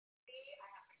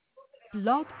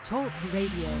Blog Talk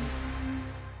Radio.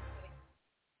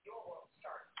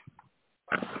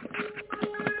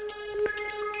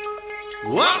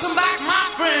 Welcome back,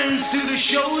 my friends, to the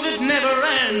show that never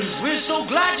ends. We're so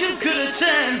glad you could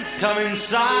attend. Come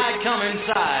inside, come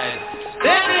inside.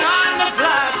 There behind the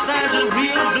glass stands a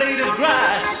real blade of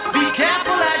grass. Be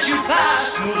careful as you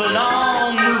pass. Move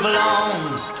along, move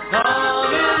along. Come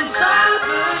inside,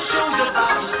 the show's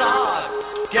about to start.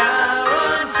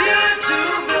 Guaranteed to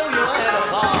blow your head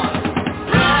apart.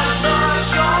 Rest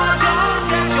assured, don't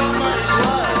get your money's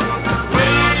worth.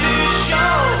 Greatest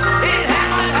show it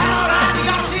hasn't had alright. You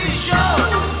gotta see the show.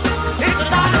 It's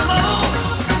a dynamo.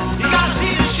 You gotta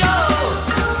see the show.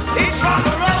 It's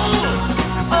rock and roll.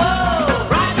 Oh,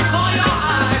 right before your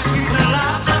eyes, people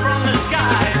laugh up from the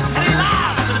sky, and he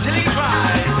laughs until he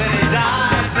cries, then he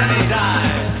dies, then he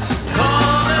dies.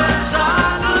 Come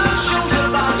inside, the show's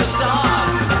about to start.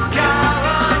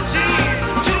 Guaranteed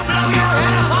to blow your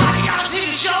head apart. You gotta see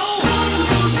the show.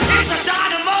 It's a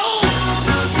dynamo.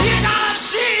 You gotta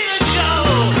see the show.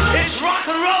 It's rock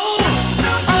and roll.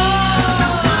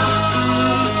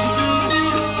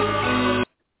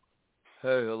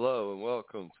 Hey, hello, and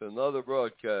welcome to another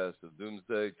broadcast of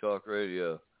Doomsday Talk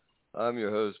Radio. I'm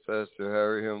your host, Pastor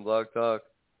Harry here on Blog Talk.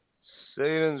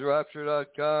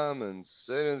 SatansRapture.com and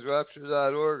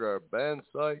SatansRapture.org are band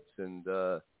sites, and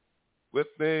with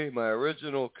me, my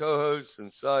original co-host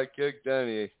and sidekick,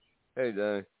 Danny. Hey,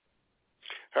 Danny.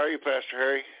 How are you, Pastor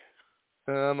Harry?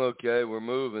 I'm okay. We're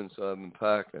moving, so I've been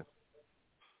packing.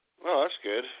 Oh, that's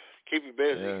good. Keep you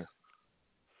busy.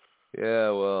 Yeah,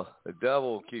 well, the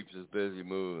devil keeps us busy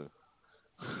moving.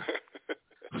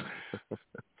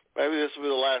 Maybe this will be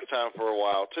the last time for a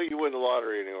while, till you win the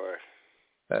lottery anyway.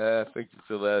 I think it's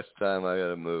the last time I got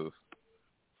to move.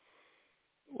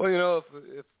 Well, you know,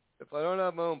 if I don't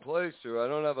have my own place or I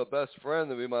don't have a best friend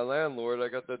to be my landlord, I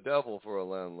got the devil for a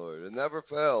landlord. It never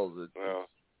fails. It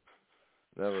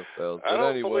never fails. But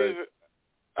anyway,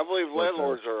 I believe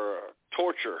landlords are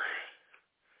torture.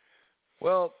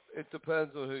 Well, it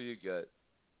depends on who you get.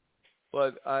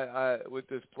 But I with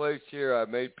this place here, I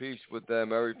made peace with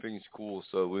them. Everything's cool,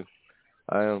 so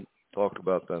I don't talk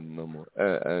about them no more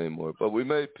anymore. But we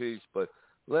made peace. But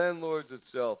landlords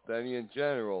itself, Danny, in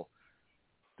general,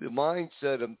 the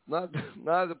mindset of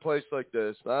not a place like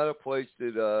this, not a place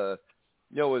that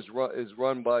is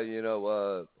run by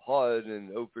HUD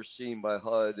and overseen by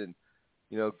HUD and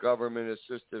government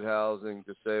assisted housing,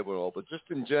 disabled and all, but just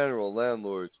in general,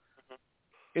 landlords.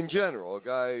 In general, a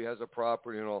guy has a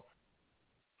property and all.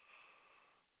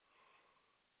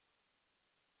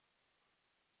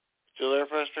 Still there,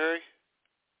 Pastor Harry?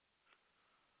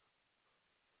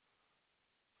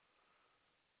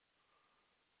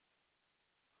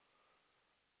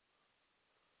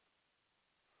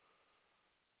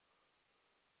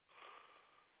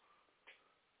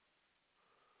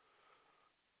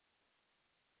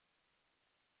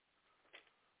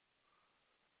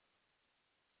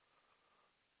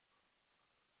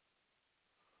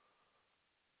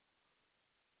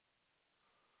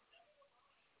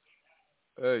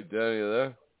 Hey, Danny, you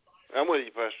there? I'm with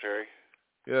you, Pastor Harry.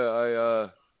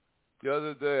 Yeah, the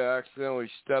other day I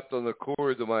accidentally stepped on the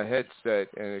cord of my headset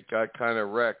and it got kind of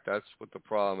wrecked. That's what the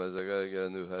problem is. I got to get a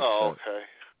new headset. Oh, okay.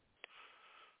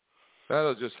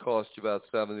 That'll just cost you about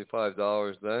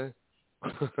 $75 then.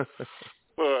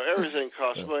 Well, everything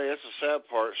costs money. That's the sad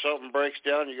part. Something breaks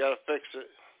down, you got to fix it.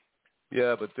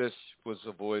 Yeah, but this was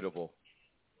avoidable.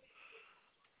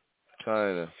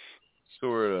 Kind of.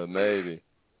 Sort of, maybe.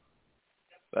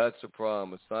 That's the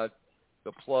problem. It's not,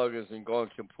 the plug isn't going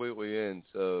completely in,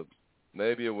 so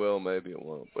maybe it will, maybe it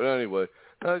won't. But anyway,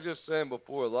 I was just saying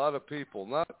before, a lot of people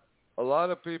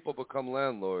become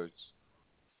landlords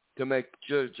to make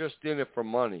just in it for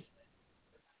money.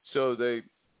 So they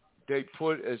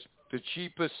put as the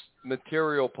cheapest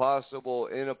material possible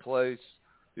in a place,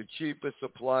 the cheapest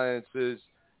appliances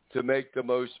to make the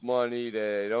most money.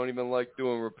 They don't even like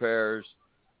doing repairs.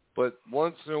 But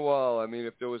once in a while, I mean,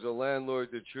 if there was a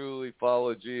landlord that truly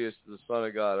followed Jesus, the Son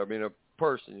of God, I mean, a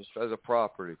person just as a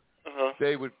property,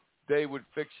 they would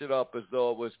fix it up as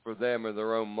though it was for them or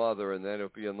their own mother, and then it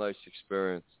would be a nice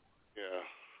experience. Yeah.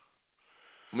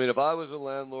 I mean, if I was a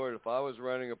landlord, if I was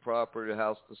renting a property, a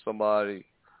house to somebody,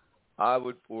 I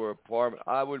would, for apartment,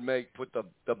 I would put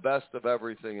the best of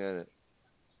everything in it.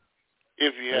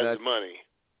 If you had the money.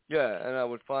 Yeah, and I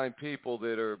would find people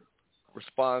that are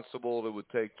responsible, that would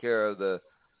take care of the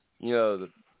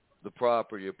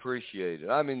property, appreciate it.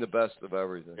 I mean, the best of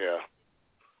everything. Yeah.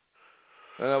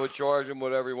 And I would charge them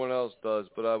what everyone else does,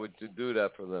 but I would do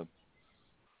that for them.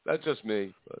 That's just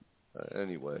me. But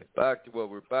anyway, back to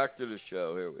the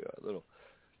show. Here we are. A little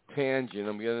tangent.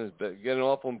 I'm getting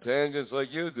off on tangents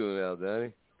like you do now,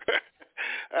 Danny.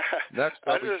 Next,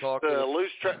 I'll be talking. Lose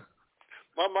track.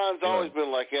 My mind's always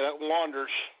been like that. It wanders.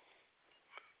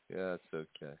 Yeah, it's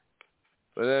okay.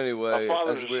 But anyway, my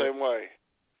father's the same way.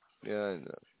 Yeah, I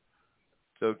know.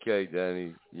 It's okay,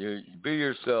 Danny. You be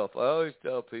yourself. I always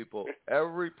tell people,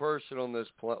 every person on this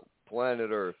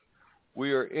planet Earth,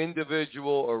 we are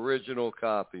individual, original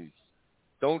copies.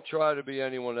 Don't try to be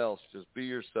anyone else. Just be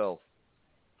yourself.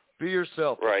 Be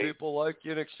yourself. Right. If people like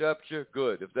you and accept you,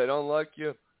 good. If they don't like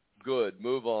you, good.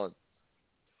 Move on.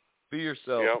 Be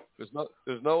yourself. Yep.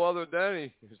 There's no other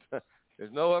Danny.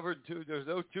 There's no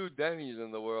two Dannys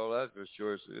in the world, that's for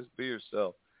sure. So just be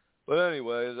yourself. But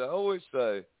anyway, as I always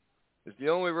say, it's the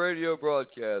only radio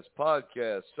broadcast,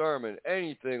 podcast, sermon,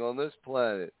 anything on this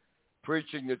planet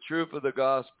preaching the truth of the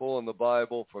gospel and the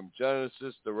Bible from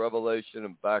Genesis to Revelation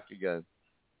and back again.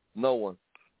 No one.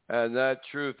 And that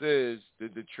truth is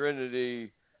that the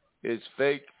Trinity is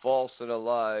fake, false, and a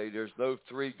lie. There's no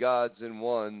three gods in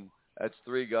one. That's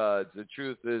three gods. The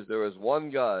truth is there is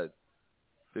one God,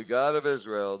 the God of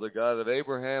Israel, the God of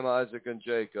Abraham, Isaac, and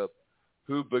Jacob,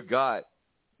 who begot,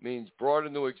 means brought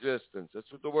into existence.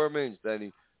 That's what the word means,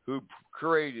 Danny. Who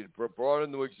created, brought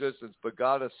into existence,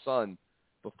 begot a son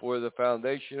before the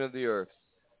foundation of the earth,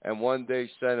 and one day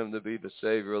sent him to be the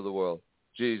Savior of the world,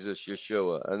 Jesus,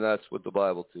 Yeshua. And that's what the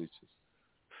Bible teaches.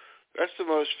 That's the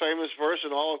most famous verse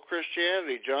in all of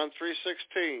Christianity, John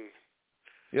 3:16.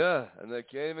 Yeah, and they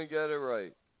can't even get it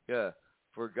right. Yeah,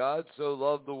 for God so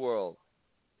loved the world.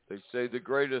 They say the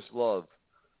greatest love,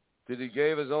 that he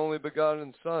gave his only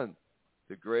begotten Son,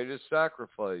 the greatest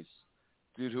sacrifice,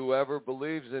 that whoever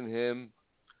believes in him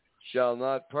shall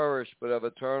not perish but have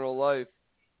eternal life,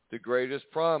 the greatest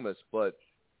promise. But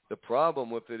the problem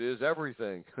with it is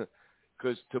everything.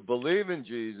 Because to believe in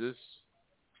Jesus,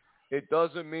 it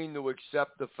doesn't mean to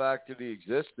accept the fact that he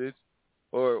existed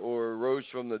or rose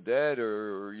from the dead,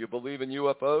 or you believe in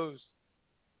UFOs.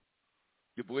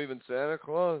 You believe in Santa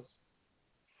Claus.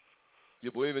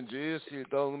 You believe in Jesus. You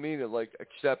don't mean it like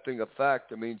accepting a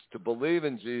fact. It means to believe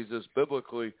in Jesus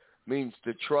biblically means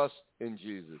to trust in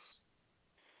Jesus.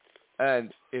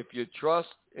 And if you trust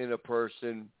in a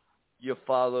person, you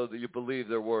believe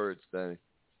their words, Danny.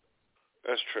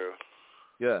 That's true.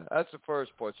 Yeah, that's the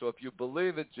first part. So if you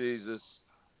believe in Jesus,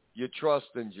 you trust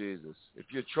in Jesus. If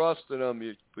you trust in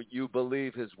him, you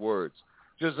believe his words.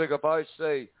 Just like if I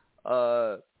say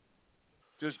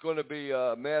there's going to be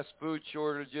mass food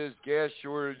shortages, gas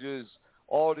shortages,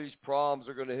 all these problems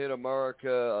are going to hit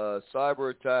America,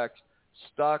 cyber attacks,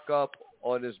 stock up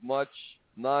on as much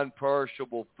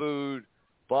non-perishable food,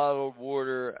 bottled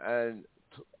water, and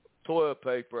toilet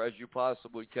paper as you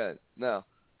possibly can.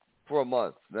 For a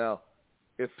month. Now,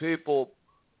 if people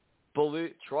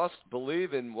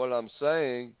believe in what I'm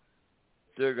saying,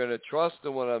 they're going to trust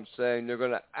in what I'm saying. They're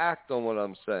going to act on what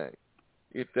I'm saying.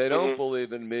 If they don't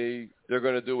believe in me, they're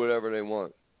going to do whatever they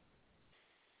want.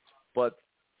 But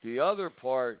the other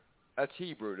part, that's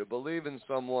Hebrew. To believe in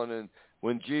someone, and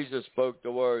when Jesus spoke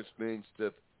the words, means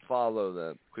to follow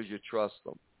them because you trust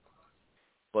them.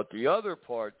 But the other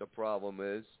part, the problem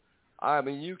is,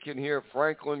 you can hear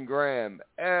Franklin Graham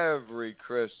every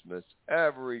Christmas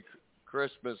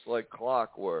like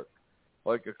clockwork.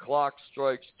 Like a clock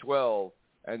strikes 12,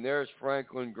 and there's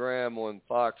Franklin Graham on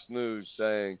Fox News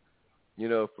saying,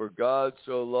 for God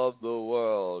so loved the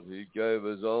world, he gave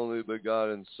his only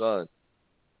begotten Son.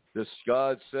 This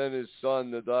God sent his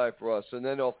Son to die for us. And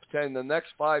then the next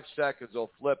 5 seconds, they'll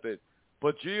flip it.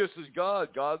 But Jesus is God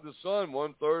the Son,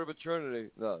 1/3 of a Trinity.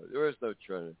 No, there is no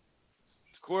Trinity.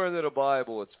 According to the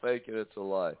Bible, it's fake and it's a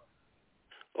lie.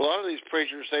 A lot of these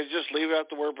preachers, they just leave out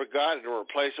the word begotten and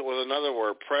replace it with another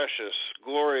word, precious,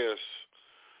 glorious,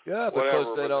 because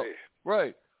whatever. they don't.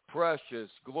 Right. Precious,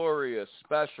 glorious,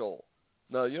 special.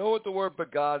 Now, you know what the word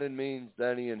begotten means,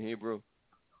 Danny, in Hebrew?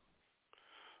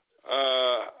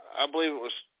 I believe it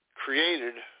was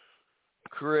created.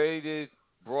 Created,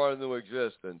 brought into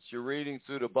existence. You're reading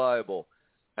through the Bible.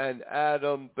 And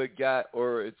Adam begat,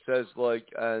 or it says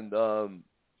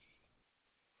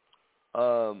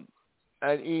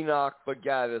and Enoch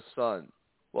begat a son.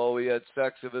 Well, he had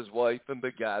sex with his wife and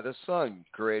begat a son,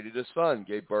 created a son,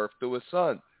 gave birth to a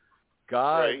son.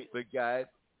 God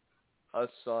begat a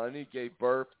son. He gave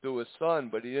birth to a son,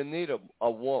 but he didn't need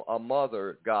a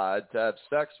mother, God, to have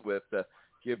sex with to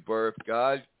give birth.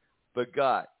 God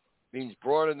begot means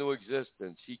brought into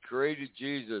existence. He created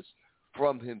Jesus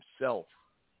from himself.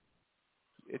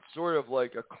 It's sort of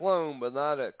like a clone, but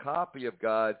not a copy of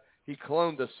God. He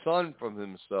cloned a son from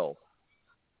himself.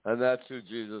 And that's who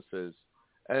Jesus is.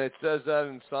 And it says that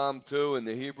in Psalm 2 in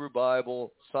the Hebrew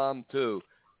Bible, Psalm 2.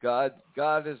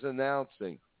 God is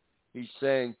announcing. He's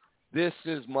saying, "This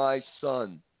is my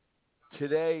son.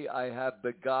 Today I have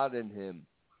begotten him.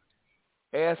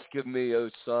 Ask of me, O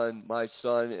son, my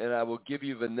son, and I will give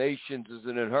you the nations as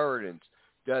an inheritance."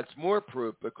 That's more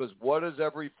proof, because what does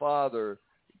every father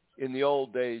in the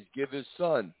old days give his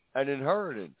son? An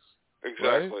inheritance.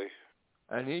 Exactly. Right?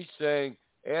 And he's saying,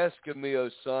 "Ask of me, O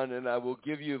son, and I will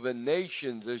give you the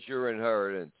nations as your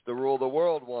inheritance, to rule the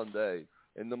world one day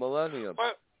in the millennium."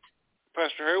 What?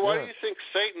 Pastor Harry, why do you think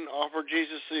Satan offered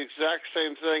Jesus the exact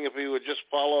same thing if he would just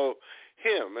follow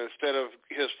him instead of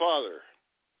his father?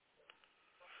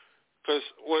 Because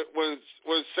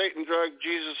when Satan dragged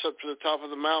Jesus up to the top of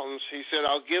the mountains, he said,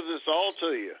 "I'll give this all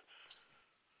to you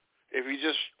if you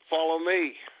just follow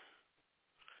me."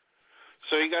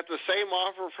 So he got the same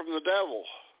offer from the devil.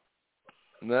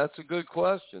 And that's a good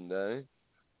question, Danny.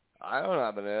 I don't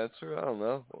have an answer. I don't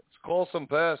know. Let's call some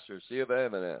pastors, see if they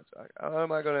have an answer. How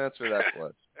am I going to answer that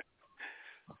question?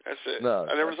 That's it. No,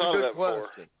 I never thought of that before.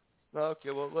 No,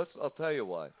 okay, well, I'll tell you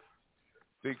why.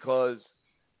 Because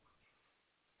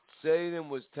Satan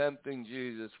was tempting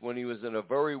Jesus when he was in a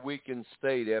very weakened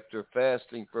state after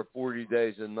fasting for 40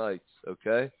 days and nights,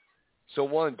 okay? So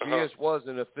one, Jesus was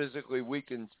in a physically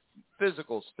weakened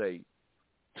physical state.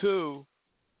 Two,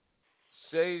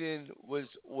 Satan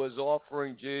was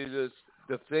offering Jesus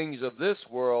the things of this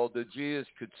world that Jesus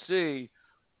could see,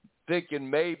 thinking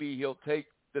maybe he'll take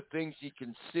the things he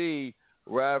can see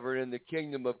rather than the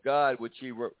kingdom of God, which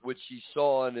he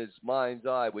saw in his mind's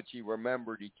eye, which he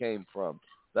remembered he came from.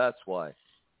 That's why.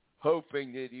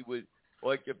 Hoping that he would,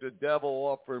 like if the devil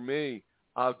offered me,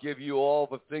 "I'll give you all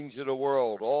the things of the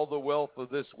world, all the wealth of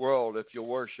this world if you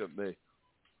worship me."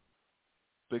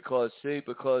 Because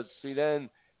then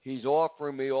he's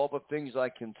offering me all the things I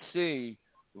can see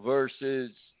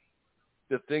versus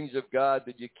the things of God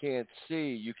that you can't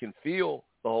see. You can feel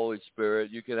the Holy Spirit.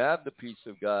 You can have the peace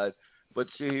of God. But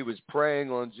see, he was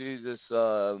preying on Jesus,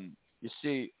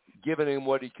 giving him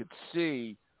what he could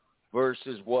see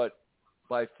versus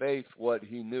by faith, what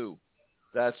he knew.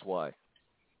 That's why.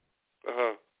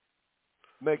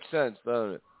 Makes sense,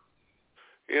 doesn't it?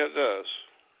 Yeah, it does.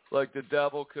 Like the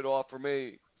devil could offer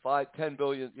me $10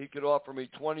 billion. He could offer me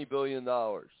 $20 billion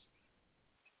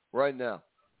right now.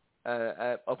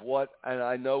 Of what? And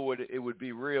I know what it would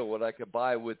be real, what I could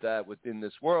buy with that within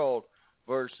this world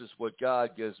versus what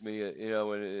God gives me,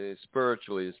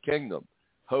 spiritually, his kingdom,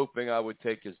 hoping I would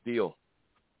take his deal.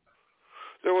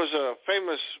 There was a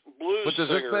famous blues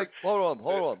singer. Hold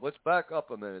on. Let's back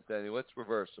up a minute, Danny. Let's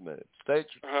reverse a minute.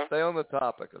 Stay on the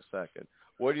topic a second.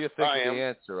 What do you think of the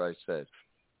answer I said?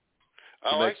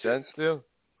 I like it. Make sense to you?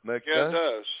 Make sense? Yeah, it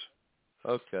does.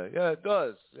 Okay. Yeah, it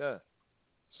does. Yeah.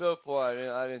 So far,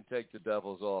 I didn't take the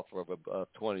devil's offer of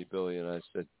 $20 billion. I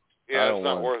said, "Yeah, it's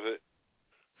not worth it."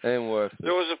 Ain't worth it.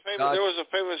 There was a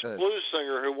famous blues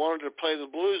singer who wanted to play the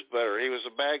blues better. He was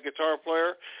a bad guitar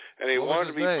player, and he wanted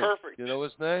to be perfect. You know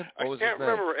his name? I can't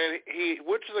remember. And he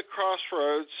went to the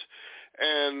crossroads,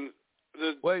 and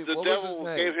the devil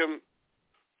gave him.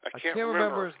 I can't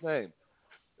remember his name.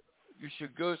 You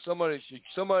should go. Somebody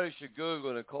should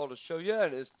Google and call the show. Yeah,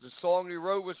 the song he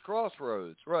wrote was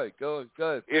Crossroads. Right. Go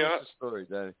ahead. Finish the story,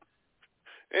 Danny.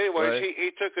 Anyways,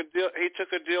 he took a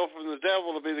deal from the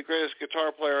devil to be the greatest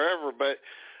guitar player ever. But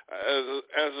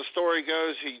as the story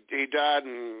goes, he died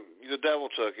and the devil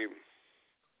took him.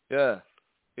 Yeah,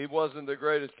 he wasn't the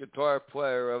greatest guitar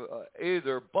player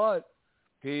either, but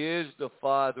he is the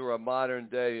father of modern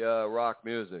day rock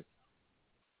music.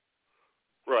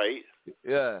 Right.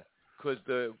 Yeah. Because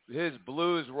his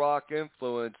blues rock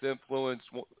influenced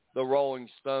the Rolling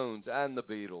Stones and the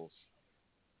Beatles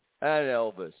and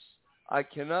Elvis. I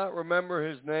cannot remember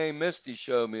his name. Misty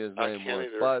showed me his name once.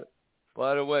 But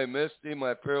by the way, Misty,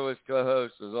 my peerless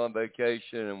co-host, is on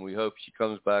vacation, and we hope she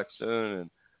comes back soon. And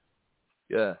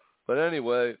yeah, but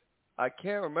anyway, I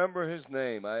can't remember his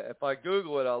name. If I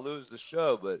Google it, I'll lose the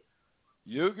show. But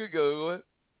you could Google it.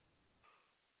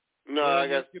 No,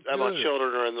 my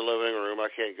children are in the living room. I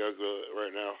can't go it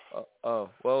right now.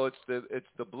 Well, it's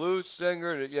the blues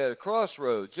singer. The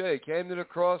Crossroads. Yeah, he came to the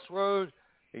Crossroads.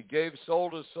 He gave soul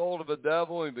to the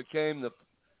devil. He became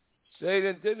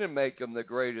Satan didn't make him the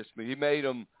greatest. He made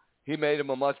him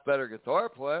a much better guitar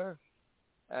player.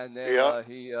 And then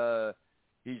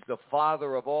he's the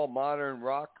father of all modern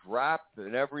rock, rap,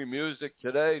 and every music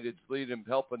today that's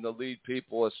helping to lead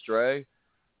people astray.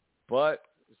 But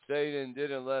Satan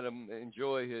didn't let him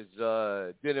enjoy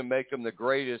didn't make him the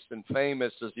greatest and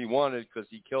famous as he wanted because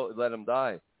he let him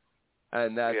die.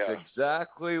 And that's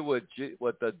exactly what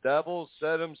the devil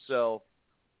said himself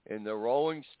in the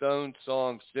Rolling Stones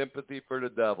song, "Sympathy for the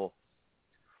Devil."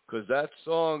 because that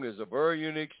song is a very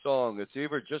unique song. It's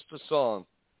either just a song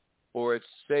or it's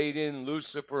Satan,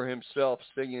 Lucifer himself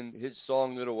singing his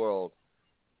song to the world.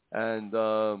 And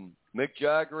Mick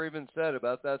Jagger even said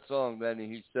about that song, then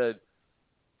he said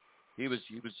he was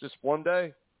just one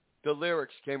day, the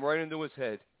lyrics came right into his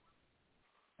head.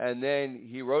 And then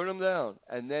he wrote them down,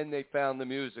 and then they found the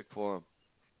music for him.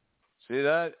 See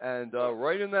that? And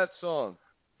right in that song,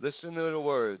 listen to the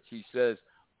words. He says,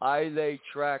 I lay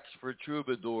tracks for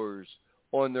troubadours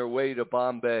on their way to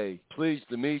Bombay. Pleased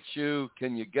to meet you.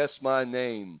 Can you guess my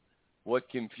name? What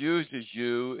confuses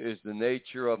you is the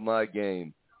nature of my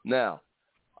game. Now,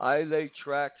 I lay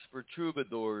tracks for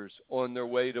troubadours on their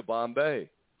way to Bombay.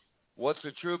 What's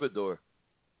a troubadour?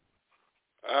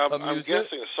 I'm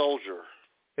guessing a soldier.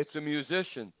 It's a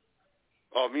musician.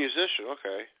 Oh, a musician,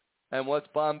 okay. And what's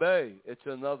Bombay? It's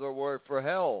another word for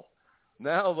hell.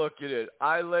 Now look at it.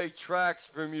 I lay tracks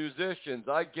for musicians.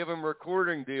 I give them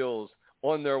recording deals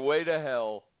on their way to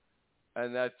hell.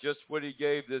 And that's just what he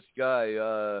gave this guy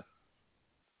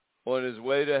on his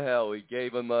way to hell. He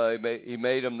gave him. He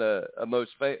made him the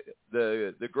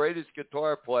greatest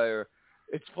guitar player.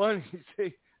 It's funny.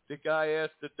 See, the guy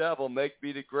asked the devil, "Make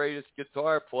me the greatest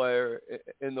guitar player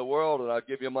in the world, and I'll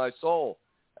give you my soul."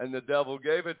 And the devil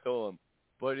gave it to him.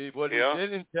 But he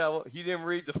didn't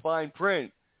read the fine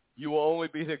print. You will only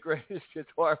be the greatest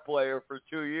guitar player for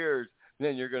 2 years,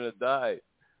 then you're going to die.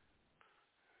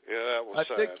 Yeah, that was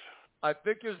sad. I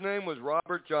think his name was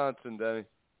Robert Johnson, Denny.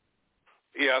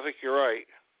 Yeah, I think you're right.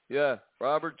 Yeah,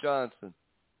 Robert Johnson.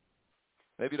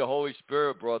 Maybe the Holy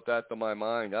Spirit brought that to my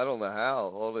mind. I don't know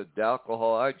how, all the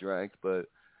alcohol I drank, but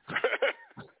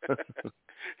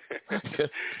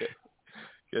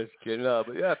just kidding.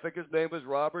 But yeah, I think his name was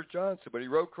Robert Johnson, but he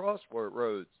wrote Crossword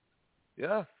Roads.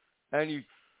 Yeah, and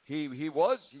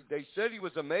they said he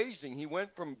was amazing. He went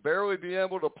from barely being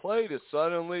able to play to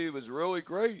suddenly he was really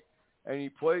great, and he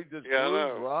played this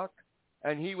blues rock,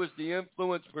 and he was the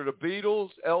influence for the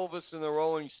Beatles, Elvis, and the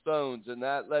Rolling Stones, and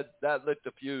that lit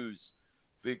the fuse,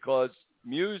 because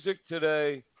music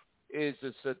today is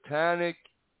a satanic.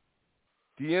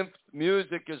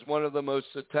 Music is one of the most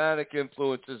satanic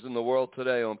influences in the world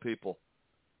today on people,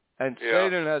 and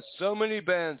Satan has so many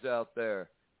bands out there.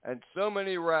 And so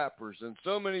many rappers and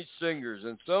so many singers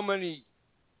and so many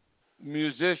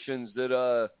musicians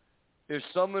that there's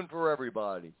something for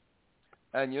everybody.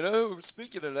 And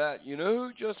speaking of that,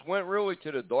 who just went really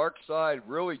to the dark side,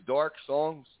 really dark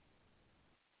songs?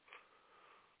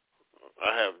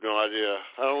 I have no idea.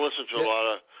 I don't listen to a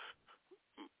lot of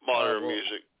modern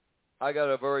music. I got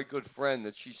a very good friend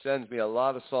that she sends me a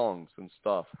lot of songs and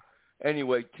stuff.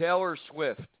 Anyway, Taylor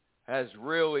Swift has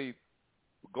really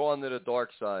gone to the dark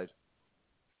side.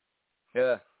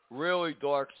 Yeah, really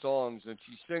dark songs. And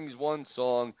she sings one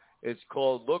song. It's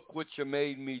called Look What You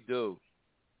Made Me Do.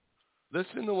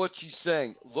 Listen to what she's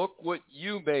saying. Look what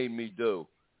you made me do.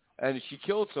 And she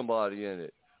killed somebody in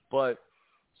it. But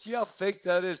see how fake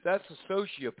that is? That's a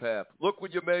sociopath. Look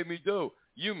what you made me do.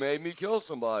 You made me kill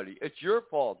somebody. It's your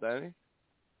fault, Danny.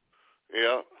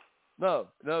 Yeah. No,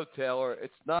 Taylor,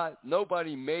 it's not.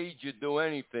 Nobody made you do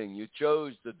anything. You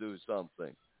chose to do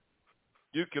something.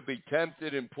 You could be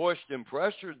tempted and pushed and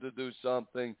pressured to do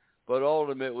something, but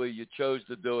ultimately you chose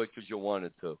to do it because you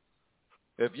wanted to.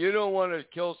 If you don't want to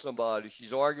kill somebody,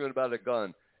 she's arguing about a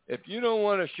gun. If you don't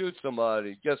want to shoot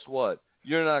somebody, guess what?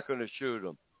 You're not going to shoot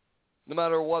them. No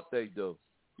matter what they do,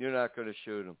 you're not going to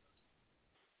shoot them.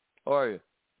 Are you?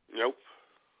 Nope.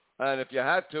 And if you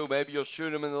had to, maybe you'll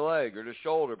shoot him in the leg or the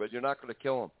shoulder, but you're not going to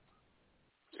kill him.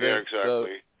 Yeah, exactly. So,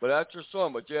 but that's her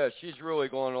song. But yeah, she's really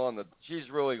going on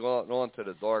to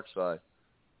the dark side.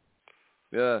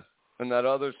 Yeah, and that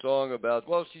other song about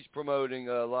she's promoting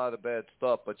a lot of bad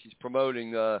stuff, but she's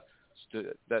promoting that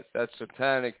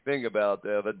satanic thing about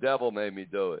the devil made me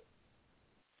do it.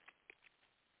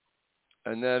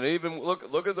 And then even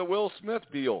look at the Will Smith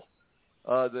deal.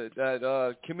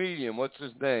 That comedian, what's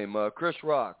his name? Chris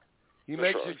Rock. He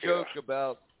makes a joke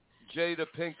about Jada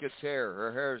Pinkett's hair.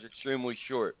 Her hair is extremely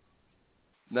short.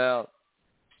 Now,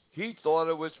 he thought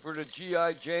it was for the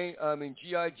G.I.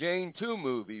 Jane 2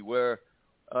 movie where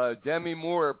Demi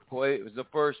Moore played. It was the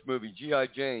first movie, G.I.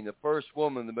 Jane, the first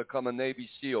woman to become a Navy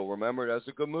SEAL. Remember, that's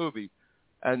a good movie.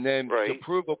 And then to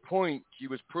prove a point, she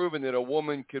was proving that a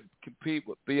woman could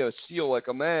be a SEAL like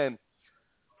a man.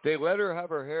 They let her have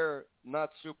her hair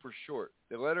not super short.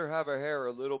 They let her have her hair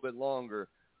a little bit longer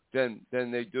than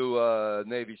they do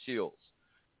Navy SEALs.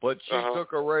 But she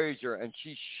took a razor and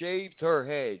she shaved her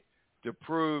head to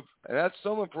prove, and that's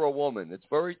something for a woman. It's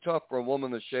very tough for a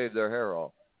woman to shave their hair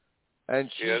off.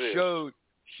 And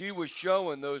she was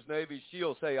showing those Navy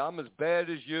SEALs, hey, I'm as bad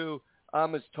as you.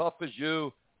 I'm as tough as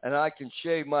you, and I can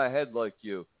shave my head like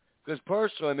you. Because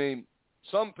personally, I mean,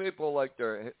 some people like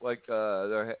their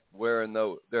wearing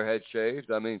their head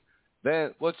shaved. I mean,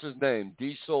 what's his name?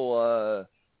 Van Diesel.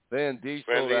 Van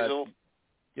Diesel.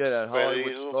 That Hollywood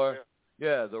Diesel, star.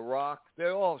 Yeah, The Rock. They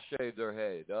all shave their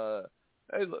head.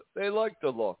 They like the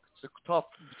look. It's a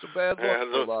bad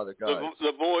look for a lot of guys.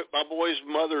 My boy's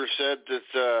mother said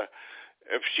that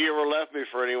if she ever left me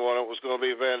for anyone, it was going to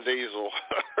be Van Diesel.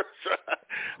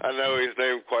 I know his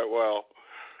name quite well.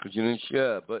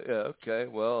 Okay.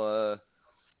 Well,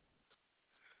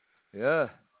 yeah.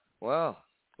 Wow.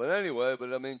 But anyway,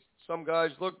 I mean, some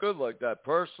guys look good like that.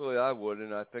 Personally, I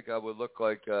wouldn't. I think I would look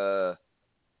like an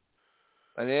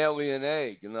alien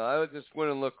egg. I just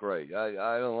wouldn't look right.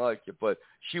 I don't like it. But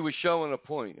she was showing a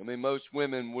point. I mean, most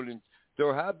women wouldn't.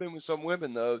 There have been some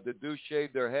women, though, that do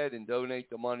shave their head and donate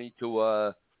the money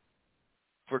to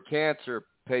for cancer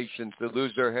patients that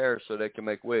lose their hair so they can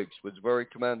make wigs. It was very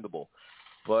commendable.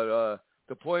 But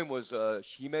the point was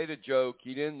she made a joke.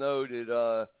 He didn't know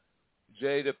that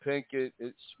Jada Pinkett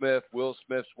Smith, Will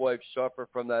Smith's wife, suffered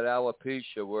from that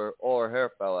alopecia where all her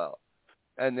hair fell out.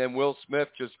 And then Will Smith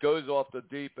just goes off the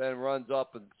deep end, runs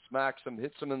up and smacks him,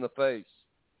 hits him in the face.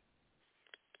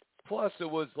 Plus, it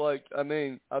was like, I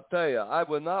mean, I'll tell you, I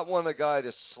would not want a guy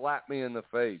to slap me in the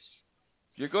face.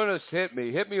 If you're going to hit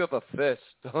me with a fist.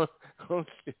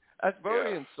 That's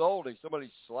very insulting.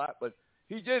 Somebody slapped, but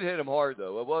he did hit him hard,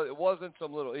 though. It wasn't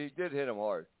some little. He did hit him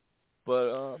hard, but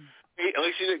at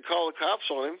least he didn't call the cops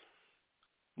on him.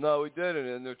 No, he didn't,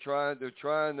 and they're trying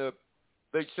to.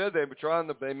 They said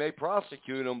they may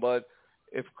prosecute him, but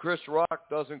if Chris Rock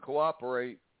doesn't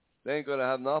cooperate, they ain't gonna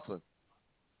have nothing.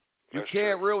 You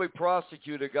can't really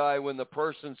prosecute a guy when the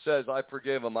person says, "I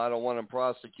forgive him. I don't want him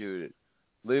prosecuted."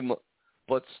 Leave him.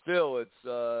 But still,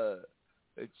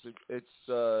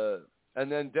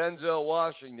 and then Denzel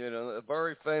Washington, a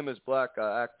very famous black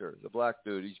actor, the black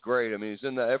dude. He's great. I mean, he's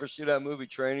in the. Ever see that movie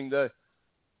Training Day?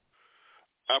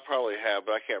 I probably have,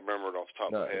 but I can't remember it off the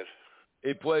top of my head.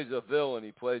 He plays a villain.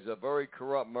 He plays a very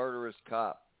corrupt, murderous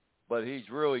cop. But he's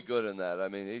really good in that. I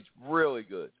mean, he's really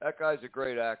good. That guy's a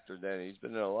great actor, Danny. He's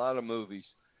been in a lot of movies.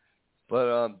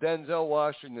 But Denzel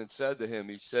Washington said to him,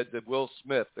 he said to Will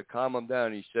Smith to calm him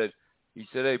down, he said,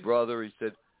 hey, brother, he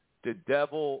said, the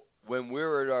devil, when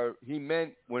we're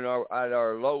at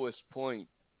our lowest point,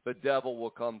 the devil will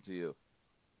come to you.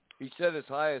 He said his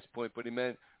highest point, but he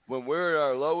meant when we're at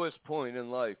our lowest point in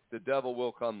life, the devil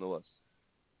will come to us.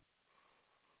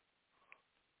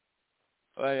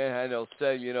 And they'll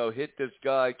say, hit this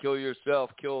guy, kill yourself,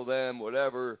 kill them,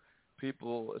 whatever.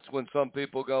 It's when some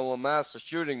people go on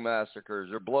shooting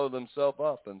massacres or blow themselves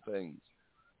up and things.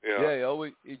 Yeah,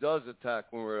 he does attack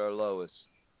when we're at our lowest.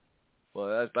 Well,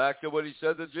 that's back to what he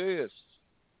said to Jesus.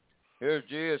 Here's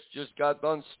Jesus just got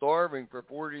done starving for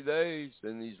 40 days,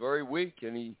 and he's very weak,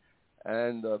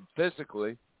 and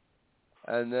physically.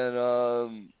 And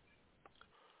then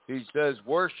he says,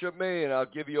 worship me, and I'll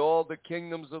give you all the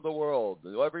kingdoms of the world.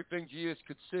 Everything Jesus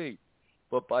could see.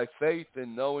 But by faith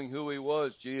and knowing who he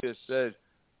was, Jesus said,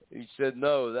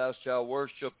 no, thou shalt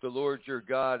worship the Lord your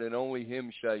God, and only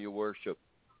him shall you worship.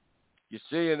 You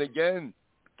see, and again,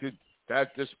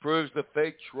 that disproves the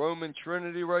fake Roman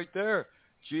Trinity right there.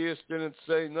 Jesus didn't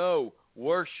say, no,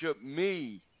 worship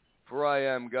me, for I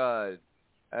am God,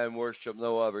 and worship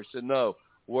no other. He said, no,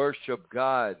 worship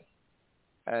God,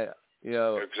 and,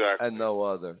 exactly. and no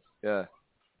other. Yeah.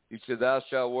 He said, thou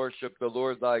shalt worship the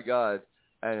Lord thy God,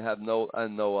 and have no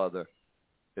other.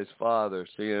 His Father.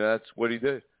 See, and that's what he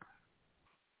did.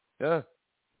 Yeah.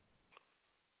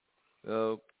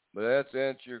 So, but that's to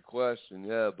answer your question.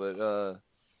 Yeah, but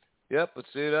but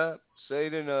see that?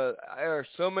 Satan, there are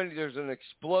so many, there's an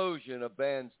explosion of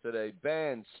bands today.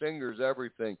 Bands, singers,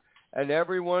 everything. And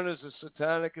everyone is as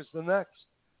satanic as the next.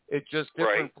 It's just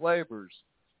different flavors.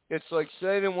 It's like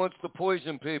Satan wants to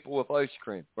poison people with ice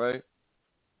cream, right?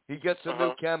 He gets a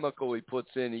new chemical he puts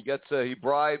in. He gets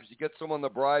someone to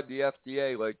bribe the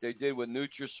FDA like they did with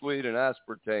NutraSweet and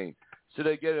aspartame. So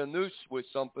they get a new with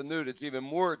something new that's even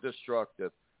more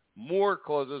destructive,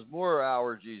 causes more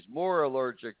allergies, more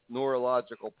allergic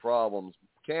neurological problems,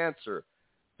 cancer,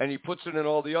 and he puts it in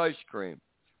all the ice cream.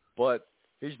 But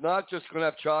he's not just going to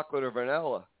have chocolate or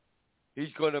vanilla.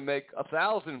 He's going to make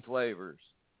 1,000 flavors.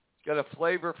 He's got a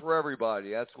flavor for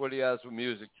everybody. That's what he has with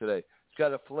music today. He's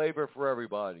got a flavor for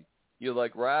everybody. You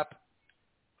like rap?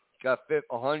 He's got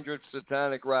 100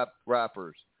 satanic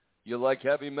rappers. You like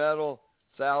heavy metal?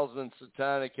 1,000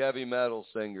 satanic heavy metal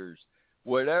singers.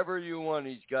 Whatever you want,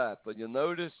 he's got. But you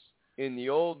notice in the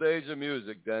old days of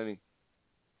music, Denny,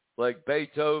 like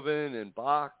Beethoven and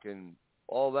Bach and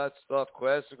all that stuff,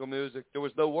 classical music, there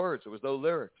was no words. There was no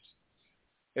lyrics.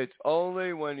 It's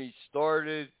only when he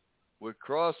started with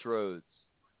Crossroads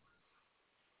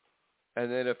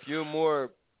and then a few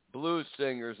more blues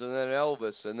singers and then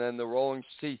Elvis and then the Rolling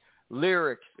Stones.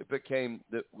 Lyrics, it became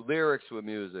the lyrics with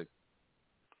music.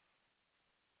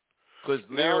 Because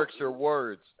lyrics are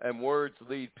words, and words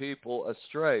lead people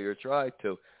astray or try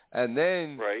to. And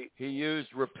then he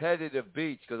used repetitive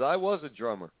beats, because I was a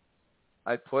drummer.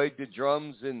 I played the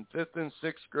drums in 5th and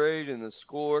 6th grade in the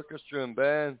school orchestra and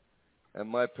band. And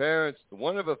my parents,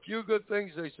 one of a few good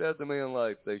things they said to me in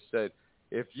life, they said,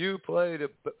 if you play the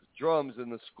drums in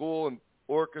the school and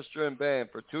orchestra and band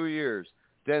for 2 years,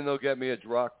 then they'll get me a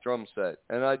rock drum set.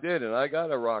 And I did, and I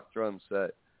got a rock drum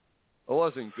set. I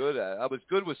wasn't good at it. I was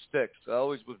good with sticks. I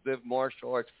always was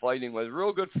martial arts fighting. I was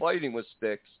real good fighting with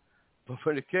sticks. But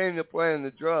when it came to playing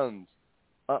the drums,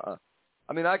 I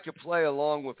mean, I could play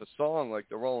along with a song like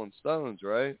the Rolling Stones,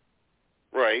 right?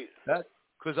 Right. That's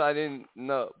because I didn't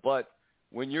know. But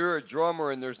when you're a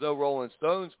drummer and there's no Rolling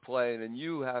Stones playing and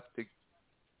you have to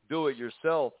do it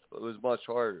yourself, it was much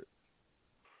harder.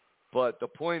 But the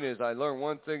point is, I learned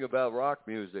one thing about rock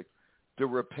music: the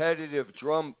repetitiveness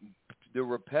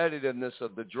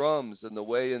of the drums and the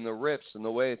way in the riffs and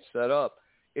the way it's set up.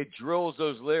 It drills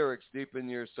those lyrics deep in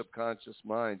your subconscious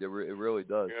mind. It really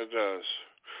does. Yeah, it does.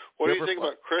 What do you think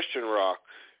about Christian rock?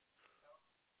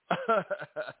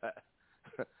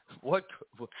 What?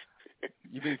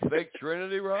 You mean fake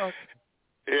Trinity rock?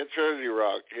 Yeah, Trinity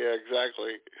rock. Yeah,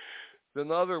 exactly. It's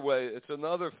another way. It's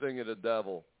another thing of the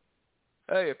devil.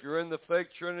 Hey, if you're in the fake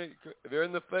Trinity, if you're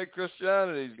in the fake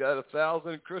Christianity, he's got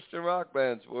 1,000 Christian rock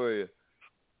bands for you.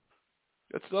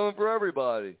 It's something for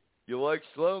everybody. You like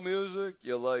slow music?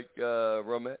 You like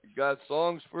got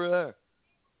songs for that?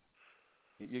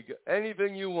 You got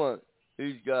anything you want,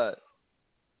 he's got.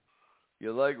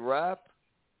 You like rap?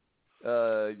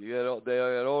 They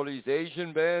got all these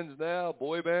Asian bands now,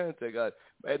 boy bands. They got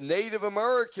Native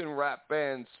American rap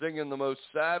bands singing the most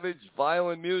savage,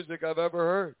 violent music I've ever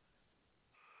heard.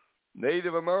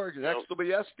 Native American. Next will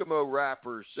be Eskimo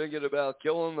rappers singing about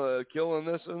killing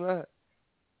this and that.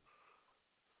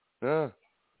 Yeah.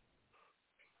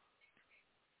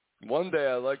 One day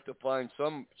I'd like to find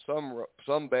some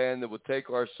band that would take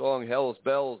our song "Hell's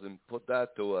Bells" and put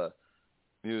that to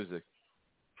music.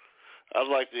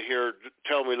 I'd like to hear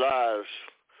 "Tell Me Lies"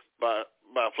 by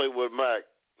Fleetwood Mac.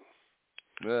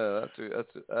 Yeah,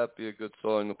 that'd be a good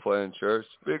song to play in church.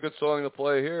 It'd be a good song to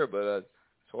play here, but it's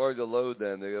hard to load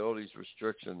them. They got all these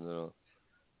restrictions, you know.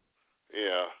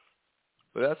 Yeah.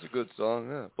 But that's a good song,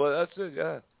 yeah. But that's it,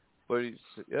 yeah. But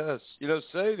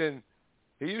Satan,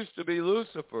 he used to be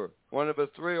Lucifer, one of the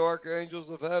 3 archangels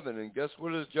of heaven, and guess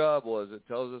what his job was? It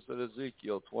tells us in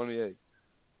Ezekiel 28.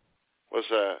 What's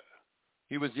that?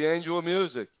 He was the angel of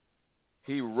music.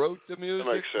 He wrote the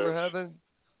music for sense. heaven,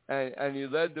 and he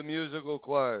led the musical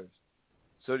choirs.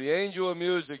 So the angel of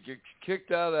music gets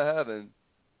kicked out of heaven,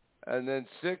 and then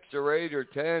 6 or 8 or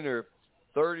 10 or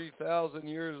 30,000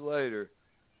 years later,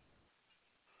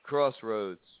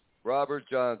 Crossroads, Robert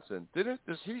Johnson.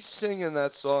 Does he sing in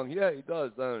that song? Yeah, he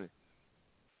does, don't he?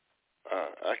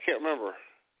 I can't remember.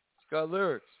 It's got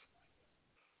lyrics.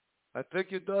 I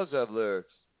think it does have lyrics.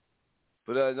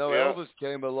 But I know Elvis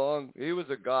came along. He was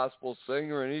a gospel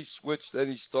singer, and he switched.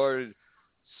 Then he started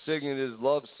singing his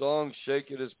love songs,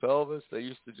 shaking his pelvis. They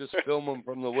used to just film him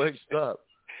from the waist up.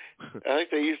 I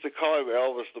think they used to call him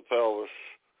Elvis the Pelvis.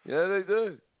 Yeah, they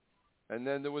did. And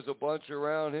then there was a bunch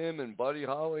around him and Buddy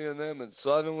Holly and them, and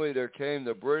suddenly there came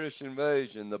the British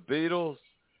invasion, the Beatles,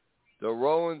 the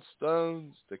Rolling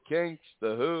Stones, the Kinks,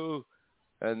 the Who,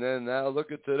 and then now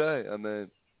look at today. I mean,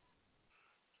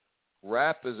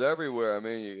 rap is everywhere. I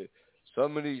mean,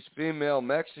 some of these female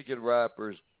Mexican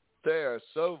rappers, they are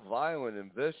so violent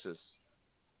and vicious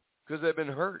because they've been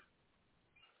hurt.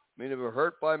 I mean, they were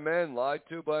hurt by men, lied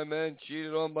to by men,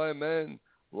 cheated on by men,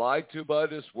 lied to by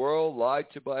this world, lied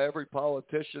to by every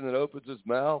politician that opens his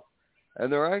mouth,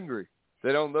 and they're angry.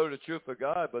 They don't know the truth of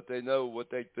God, but they know what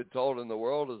they've been told in the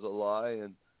world is a lie,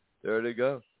 and there they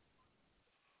go.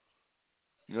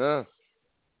 Yeah.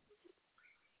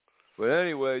 But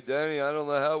anyway, Danny, I don't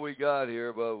know how we got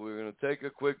here, but we're going to take a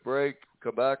quick break,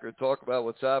 come back and talk about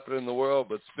what's happening in the world.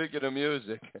 But speaking of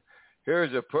music,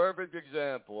 here's a perfect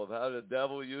example of how the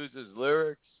devil uses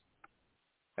lyrics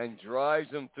and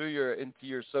drives them into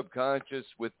your subconscious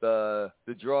with the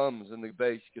drums and the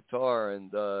bass guitar.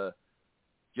 And do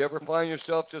you ever find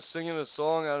yourself just singing a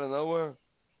song out of nowhere?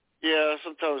 Yeah,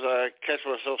 sometimes I catch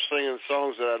myself singing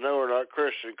songs that I know are not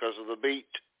Christian because of the beat.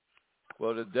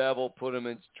 Well, the devil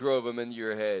drove them into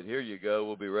your head. Here you go.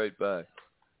 We'll be right back.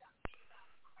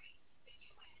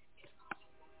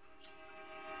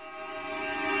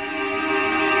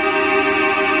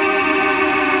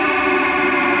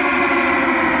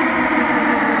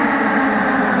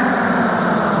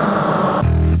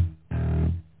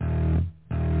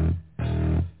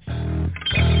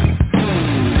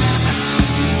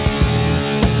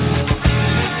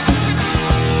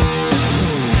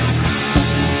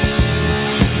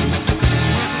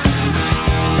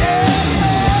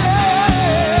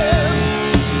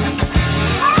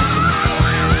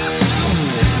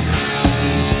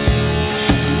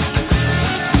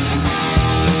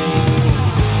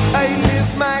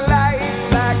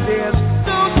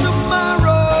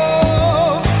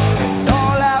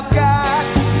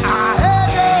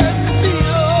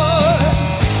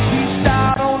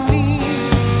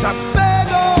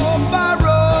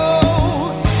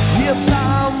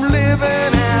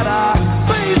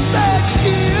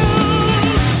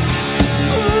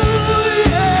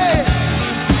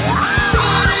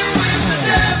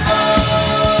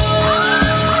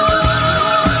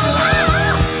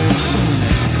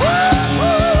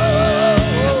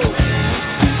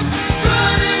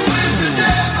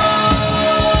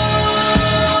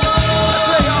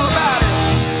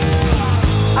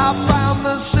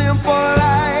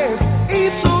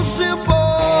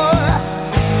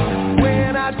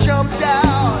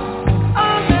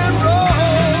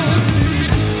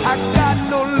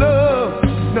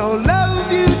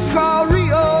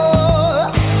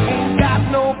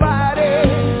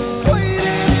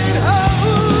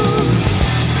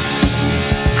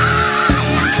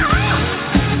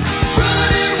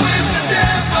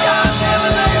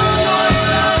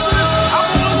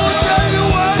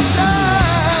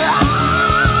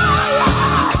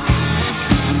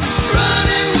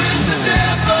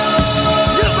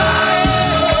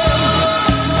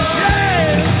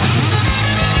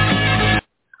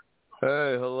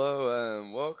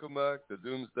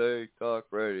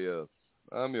 Radio.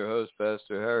 I'm your host,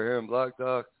 Pastor Harry here in Black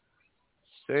Dock.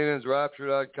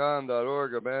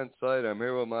 SatansRapture.com.org, a band site. I'm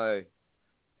here with my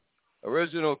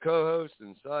original co-host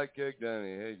and sidekick,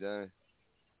 Danny. Hey, Danny.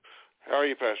 How are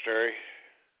you, Pastor Harry?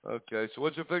 Okay, so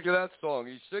what'd you think of that song?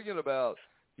 He's singing about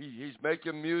he's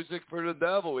making music for the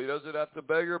devil. He doesn't have to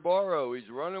beg or borrow. He's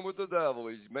running with the devil.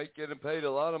 He's getting paid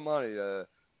a lot of money.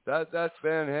 That's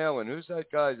Van Halen. Who's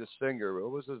that guy, the singer?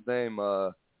 What was his name?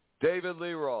 David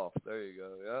Lee Roth. There you go.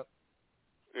 Yep.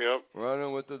 Yep.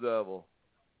 Running with the devil.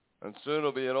 And soon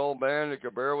he'll be an old man that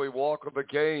can barely walk with a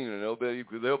cane, and they'll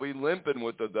be limping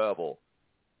with the devil.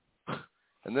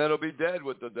 And then he'll be dead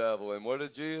with the devil. And what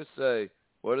did Jesus say?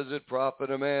 What does it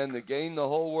profit a man to gain the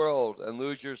whole world and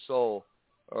lose your soul?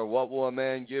 Or what will a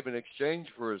man give in exchange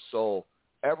for his soul?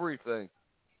 Everything.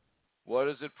 What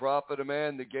does it profit a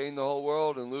man to gain the whole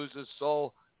world and lose his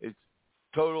soul? It's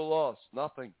total loss.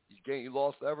 Nothing. He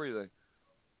lost everything.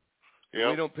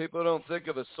 Yep. People don't think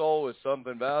of a soul as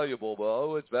something valuable,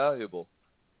 but it's valuable.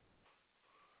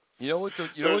 You know what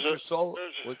your soul?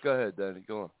 Well, go ahead, Danny.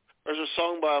 Go on. There's a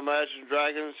song by Imagine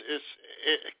Dragons. It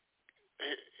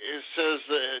says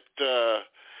that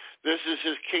this is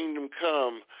his kingdom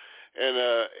come,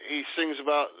 and he sings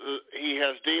about he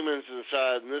has demons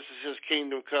inside, and this is his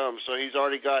kingdom come. So he's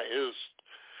already got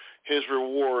his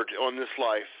reward on this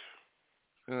life.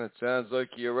 And it sounds like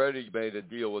he already made a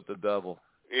deal with the devil.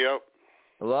 Yep.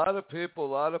 A lot of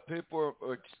people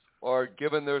are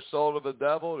giving their soul to the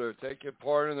devil. They're taking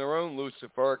part in their own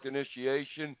Luciferic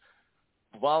initiation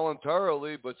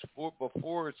voluntarily, but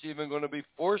before it's even going to be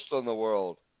forced on the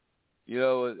world.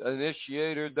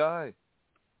 Initiate or die.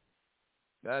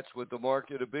 That's what the mark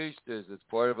of the beast is. It's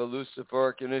part of a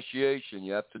Luciferic initiation.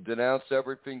 You have to denounce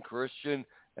everything Christian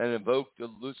and invoke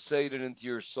the Satan into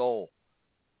your soul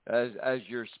as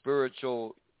your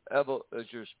spiritual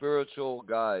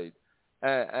guide.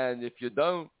 And if you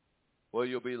don't, well,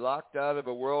 you'll be locked out of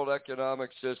a world economic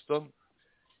system.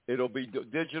 It'll be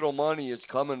digital money is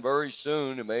coming very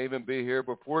soon. It may even be here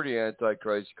before the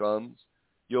Antichrist comes.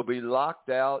 You'll be locked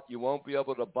out. You won't be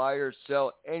able to buy or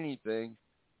sell anything.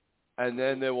 And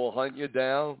then they will hunt you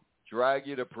down, drag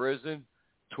you to prison,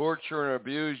 torture and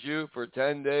abuse you for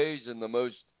 10 days in the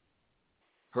most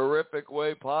horrific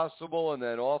way possible, and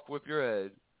then off with your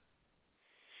head.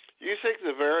 You think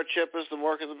the Vera chip is the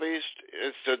mark of the beast?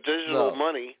 It's the digital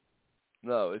money.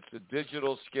 No, it's a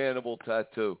digital scannable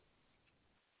tattoo.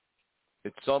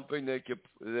 It's something they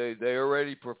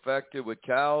already perfected with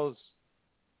cows.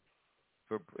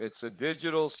 It's a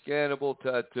digital scannable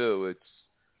tattoo.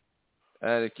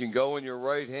 And it can go in your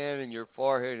right hand and your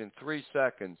forehead in 3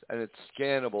 seconds, and it's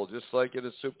scannable, just like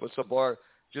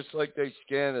just like they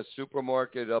scan a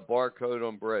supermarket barcode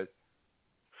on bread.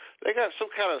 They got some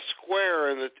kind of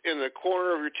square in the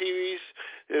corner of your TVs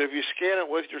that if you scan it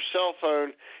with your cell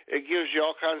phone, it gives you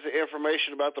all kinds of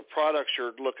information about the products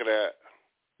you're looking at.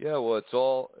 Yeah, well, it's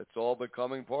all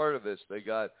becoming part of this.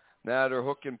 Now they're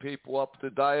hooking people up to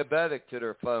diabetic to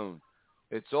their phone.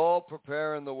 It's all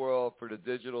preparing the world for the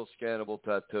digital scannable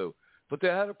tattoo. But they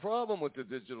had a problem with the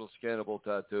digital scannable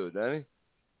tattoo, Danny.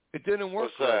 It didn't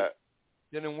work right. What's that?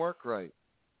 It didn't work right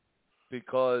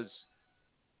because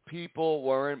people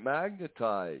weren't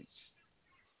magnetized.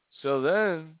 So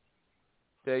then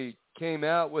they came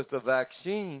out with a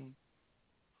vaccine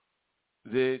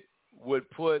that would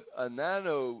put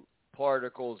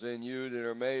nanoparticles in you that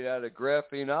are made out of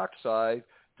graphene oxide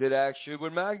that actually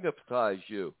would magnetize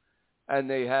you. And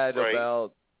they had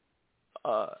about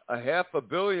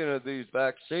 500 million of these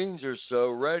vaccines or so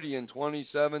ready in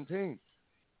 2017.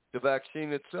 The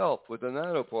vaccine itself with a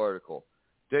nanoparticle.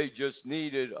 They just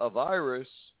needed a virus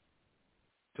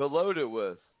to load it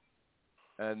with.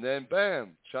 And then,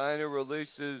 bam, China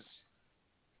releases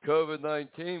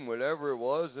COVID-19, whatever it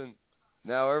was, and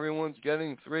now everyone's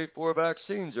getting 3-4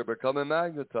 vaccines. They're becoming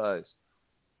magnetized.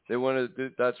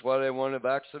 That's why they want to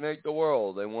vaccinate the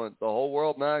world. They want the whole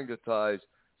world magnetized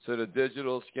so the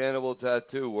digital scannable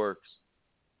tattoo works.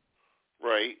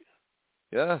 Right.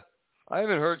 Yeah. I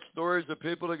haven't heard stories of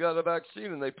people that got a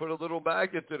vaccine and they put a little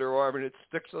magnet to their arm and it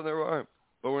sticks on their arm.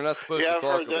 But we're not supposed to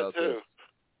talk about this.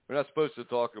 We're not supposed to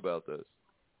talk about this.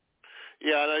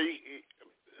 Yeah,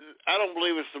 I don't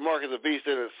believe it's the mark of the beast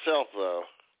in itself, though.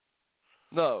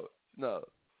 No.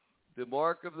 The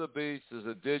mark of the beast is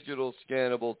a digital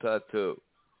scannable tattoo.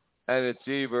 And it's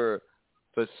either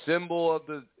the symbol of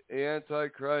the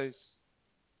Antichrist,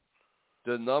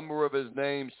 the number of his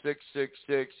name,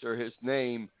 666, or his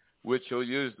name, which he'll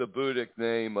use the Buddhic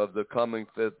name of the coming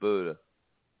fifth Buddha.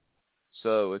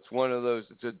 So it's one of those.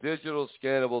 It's a digital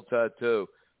scannable tattoo.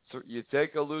 So you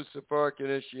take a Luciferic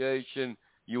initiation,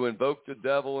 You invoke the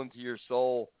devil into your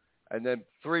soul, and then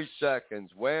 3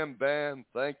 seconds, wham, bam,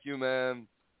 thank you, ma'am.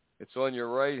 It's on your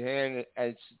right hand.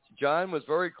 And John was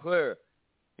very clear.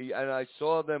 And I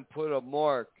saw them put a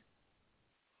mark.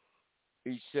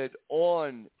 He said,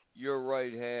 on your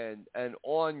right hand and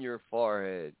on your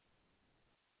forehead.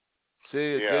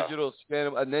 See, a digital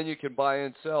scan, and then you can buy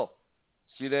and sell.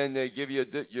 See, then they give you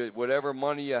whatever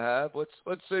money you have. Let's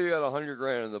say you got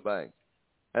 $100,000 in the bank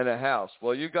and a house.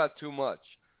 Well, you got too much,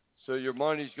 so your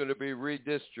money's going to be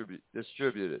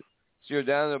distributed. So you're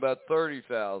down to about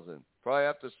 $30,000. Probably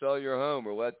have to sell your home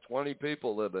or let 20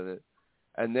 people live in it,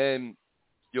 and then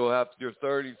you'll have your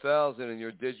 $30,000 in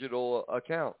your digital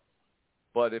account.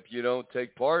 But if you don't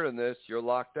take part in this, you're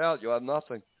locked out. You'll have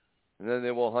nothing, and then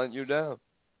they will hunt you down,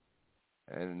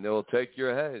 and they'll take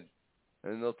your head.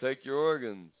 And they'll take your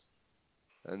organs,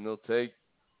 and they'll take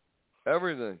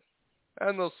everything,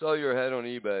 and they'll sell your head on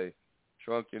eBay,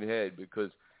 shrunken head, because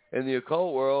in the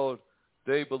occult world,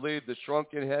 they believe the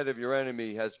shrunken head of your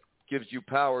enemy gives you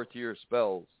power to your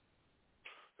spells.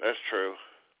 That's true.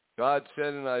 God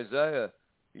said in Isaiah,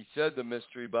 he said to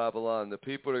Mystery Babylon, the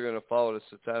people are going to follow the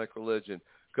satanic religion.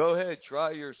 Go ahead,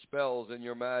 try your spells and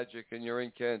your magic and your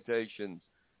incantations,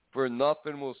 for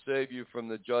nothing will save you from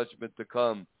the judgment to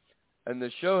come. And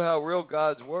to show how real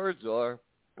God's words are,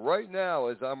 right now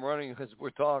as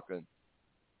we're talking,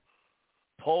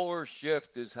 polar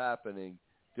shift is happening.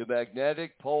 The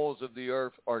magnetic poles of the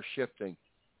earth are shifting.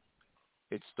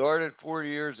 It started 40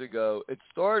 years ago. It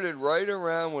started right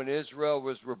around when Israel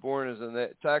was reborn,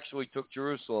 it actually took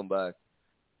Jerusalem back.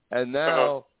 And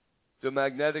now the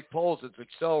magnetic poles, it's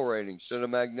accelerating. So the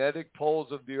magnetic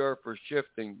poles of the earth are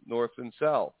shifting north and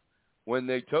south. When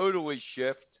they totally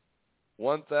shift,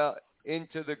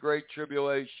 into the Great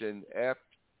Tribulation after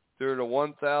the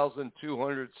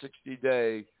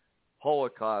 1,260-day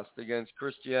Holocaust against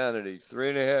Christianity,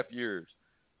 3.5 years,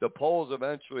 the poles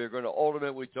eventually are going to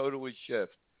ultimately totally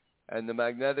shift, and the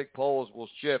magnetic poles will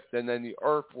shift, and then the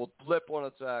Earth will flip on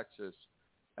its axis,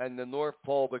 and the North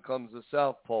Pole becomes the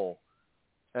South Pole,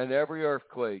 and every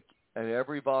earthquake and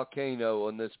every volcano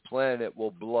on this planet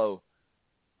will blow.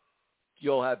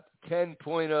 You'll have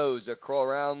 10.0s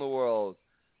around the world.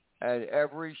 And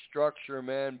every structure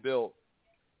man built,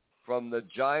 from the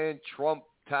giant Trump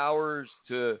towers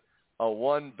to a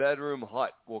 1-bedroom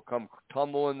hut, will come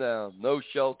tumbling down. No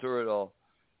shelter at all.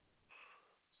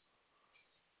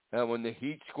 And when the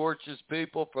heat scorches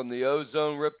people from the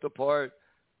ozone ripped apart,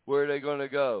 where are they going to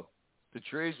go? The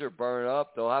trees are burned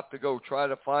up. They'll have to go try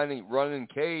to run in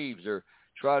caves or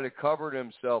try to cover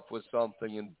themselves with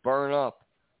something and burn up.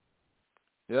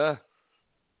 Yeah.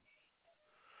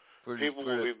 People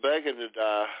will be begging to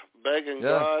die, begging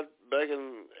God,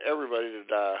 begging everybody to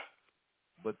die.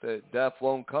 But the death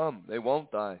won't come. They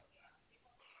won't die.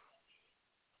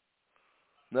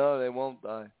 No, they won't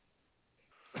die.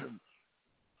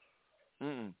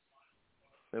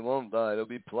 They won't die. They'll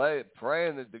be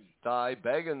praying to die,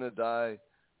 begging to die.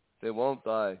 They won't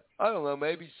die. I don't know.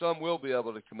 Maybe some will be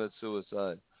able to commit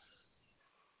suicide.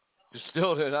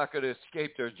 Still, they're not going to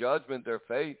escape their judgment, their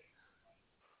fate.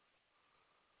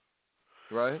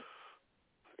 Right?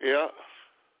 Yeah.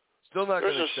 Still not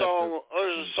going to accept it.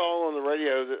 There's a song on the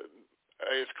radio that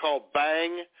it's called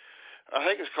Bang. I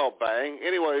think it's called Bang.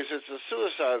 Anyways, it's a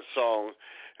suicide song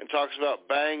and talks about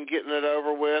Bang getting it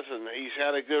over with, and he's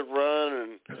had a good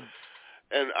run,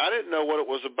 and I didn't know what it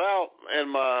was about,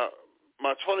 and my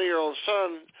 20-year-old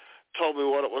son told me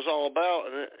what it was all about,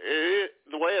 and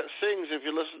the way it sings, if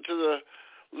you listen to the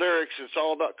lyrics, it's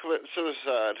all about committing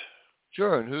suicide.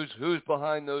 Sure, and who's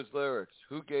behind those lyrics?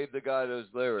 Who gave the guy those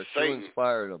lyrics? Satan. Who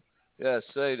inspired him? Yeah,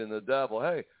 Satan, the devil.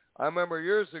 Hey, I remember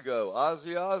years ago,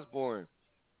 Ozzy Osbourne.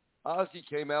 Ozzy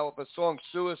came out with a song,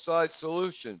 Suicide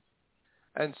Solution,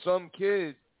 and some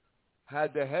kid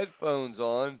had the headphones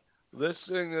on,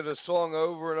 listening to the song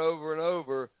over and over and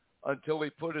over until he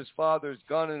put his father's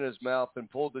gun in his mouth and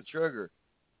pulled the trigger.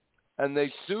 And they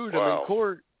sued him in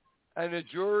court, and the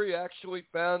jury actually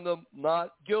found him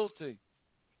not guilty.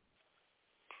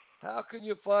 How can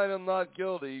you find him not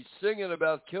guilty? He's singing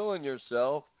about killing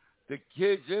yourself. The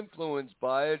kid's influenced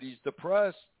by it. He's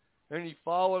depressed, and he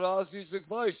followed Ozzy's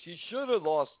advice. Ozzy should have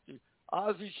lost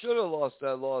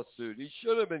that lawsuit. He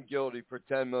should have been guilty for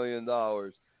 $10 million.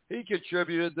 He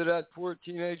contributed to that poor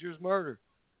teenager's murder.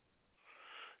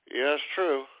 Yeah, it's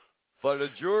true. But a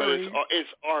jury... But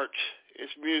it's art.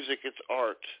 It's music. It's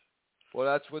art. Well,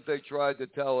 that's what they tried to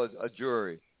tell a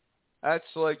jury. That's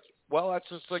just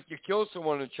like you kill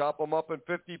someone and chop them up in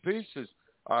 50 pieces.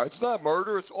 It's not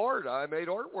murder. It's art. I made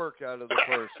artwork out of the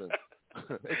person.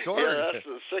 It's art. Yeah, that's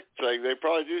the sick thing. They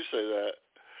probably do say that.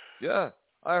 Yeah.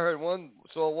 I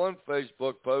saw one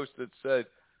Facebook post that said,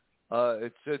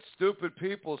 it said, stupid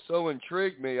people so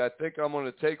intrigue me, I think I'm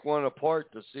going to take one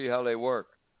apart to see how they work.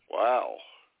 Wow.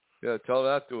 Yeah, tell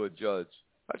that to a judge.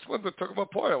 I just want to take them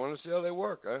apart. I want to see how they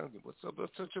work. What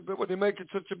are you making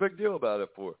such a big deal about it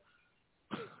for?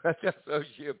 That's just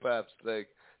sociopaths think.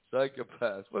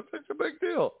 Psychopaths. What's such a big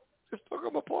deal? Just took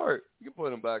them apart. You can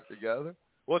put them back together.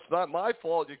 Well, it's not my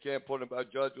fault you can't put them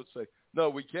back. Judge would say, no,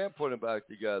 we can't put them back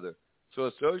together. So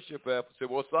a sociopath would say,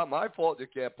 well, it's not my fault you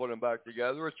can't put them back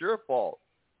together. It's your fault.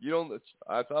 You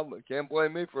can't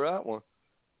blame me for that one.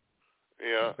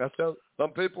 Yeah. That's how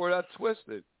some people are that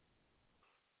twisted.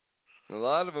 A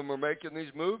lot of them are making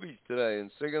these movies today and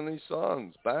singing these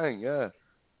songs. Bang, yeah.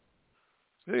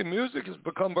 See, music has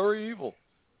become very evil.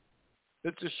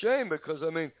 It's a shame because,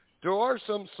 there are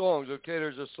some songs. Okay,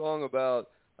 there's a song about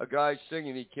a guy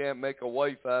singing he can't make a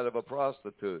wife out of a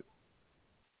prostitute.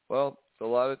 Well,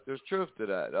 there's truth to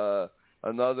that.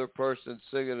 Another person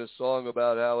singing a song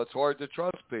about how it's hard to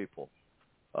trust people.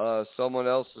 Someone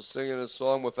else is singing a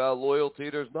song without loyalty,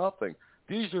 there's nothing.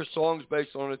 These are songs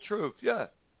based on the truth, yeah.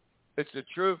 It's the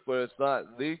truth, but it's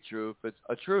not the truth. It's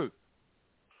a truth.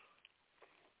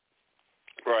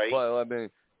 Right. Well,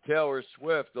 Taylor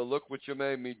Swift, look what you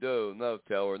made me do. No,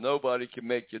 Taylor, nobody can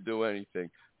make you do anything.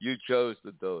 You chose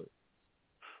to do it.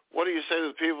 What do you say to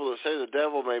the people that say the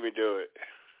devil made me do it?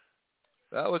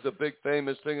 That was a big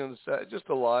famous thing in the set. Just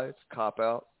a lie. It's a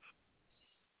cop-out.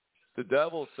 The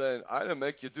devil's saying, I didn't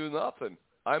make you do nothing.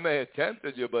 I may have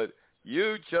tempted you, but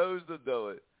you chose to do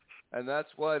it. And that's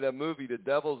why that movie, The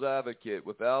Devil's Advocate,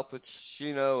 with Al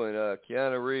Pacino and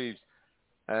Keanu Reeves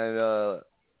and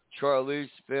Charlize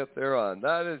Theron,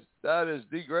 that is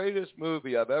the greatest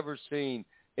movie I've ever seen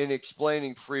in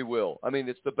explaining free will.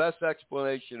 It's the best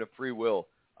explanation of free will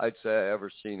I'd say I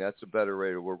ever seen. That's a better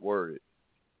way to word it.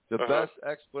 The best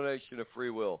explanation of free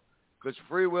will. Because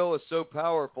free will is so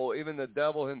powerful, even the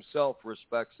devil himself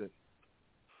respects it.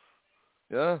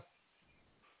 Yeah?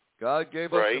 God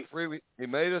gave us a free will. He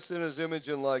made us in his image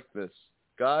and likeness.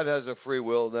 God has a free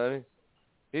will, doesn't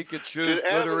he? He could choose Did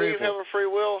good Adam or and Eve evil. have a free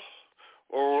will?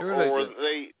 Or were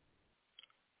they...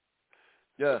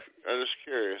 Yeah. I'm just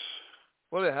curious.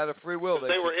 Well, they had a free will.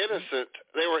 They were innocent.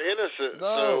 They were innocent.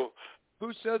 No. So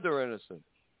who said they're innocent?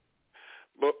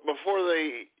 But before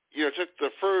they took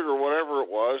the fruit or whatever it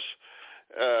was,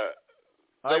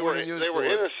 they were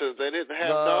innocent. They didn't have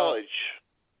knowledge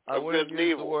of good and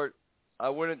evil. I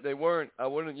wouldn't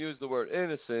use the word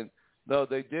innocent. No,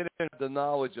 they didn't have the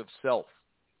knowledge of self.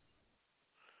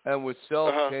 And with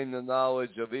self came the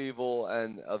knowledge of evil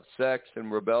and of sex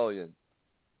and rebellion.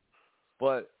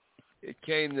 But it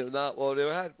came to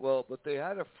but they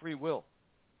had a free will.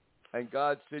 And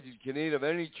God said you can eat of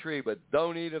any tree, but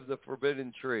don't eat of the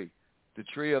forbidden tree, the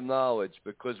tree of knowledge,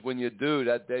 because when you do,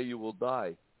 that day you will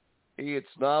die.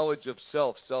 It's knowledge of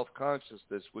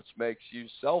self-consciousness, which makes you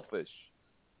selfish.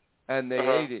 And they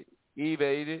ate it. Eve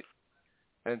ate it,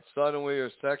 and suddenly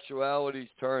her sexuality's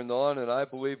turned on, and I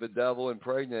believe the devil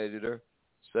impregnated her.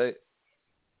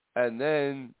 And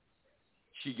then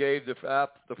she gave the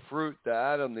fruit to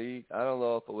Adam to eat. I don't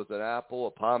know if it was an apple,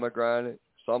 a pomegranate,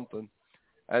 something.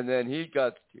 And then his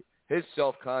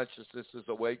self-consciousness is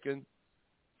awakened.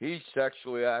 He's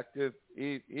sexually active.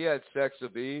 He had sex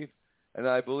with Eve, and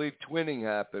I believe twinning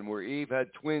happened, where Eve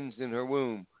had twins in her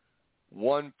womb,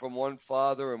 one from one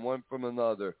father and one from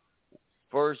another.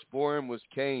 Firstborn was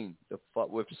Cain,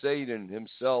 with Satan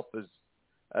himself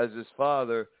as his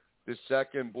father. The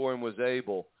secondborn was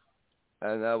Abel,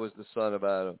 and that was the son of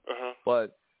Adam.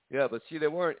 But see, they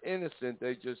weren't innocent.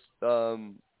 They just,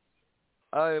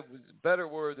 better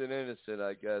word than innocent,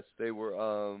 I guess. They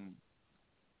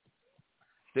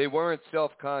weren't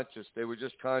self-conscious. They were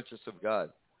just conscious of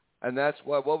God. And that's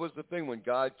why, what was the thing? When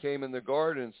God came in the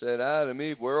garden and said, Adam,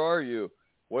 Eve, where are you?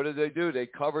 What did they do? They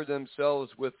covered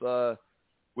themselves with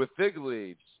fig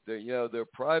leaves, their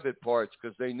private parts,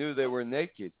 because they knew they were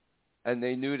naked, and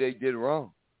they knew they did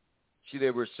wrong. See, they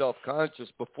were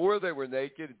self-conscious. Before they were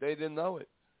naked, they didn't know it.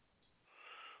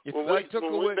 When we make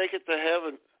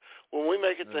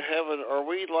it to heaven, are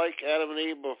we like Adam and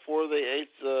Eve before they ate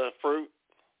the fruit?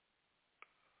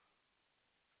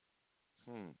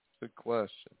 Good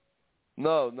question.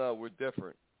 No, we're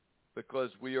different. Because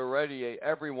we already,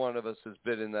 every one of us has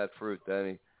been in that fruit,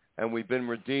 Danny. And we've been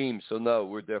redeemed, so no,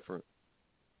 we're different.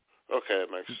 Okay,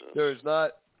 that makes sense. There's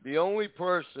not, the only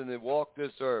person that walked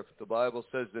this earth, the Bible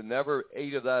says, that never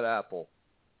ate of that apple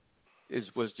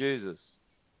was Jesus.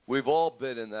 We've all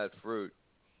been in that fruit,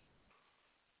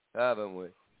 haven't we?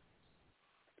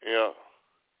 Yeah.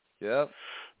 Yep.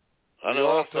 I we know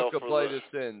all I fell took a for bite this.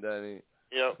 of sin, Danny.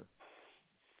 Yep.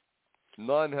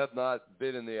 None have not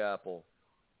bitten the apple.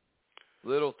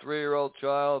 Little 3-year-old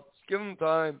child, just give them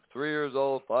time. 3 years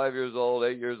old, 5 years old,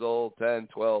 8 years old, 10,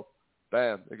 12.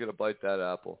 Bam, they're going to bite that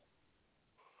apple.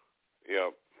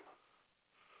 Yep.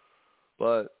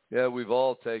 But, yeah, we've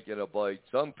all taken a bite.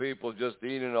 Some people just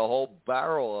eating a whole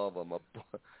barrel of them.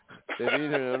 They've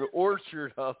eaten an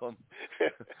orchard of them.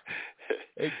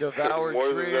 They devoured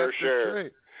tree after tree.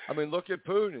 I mean, look at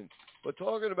Putin. But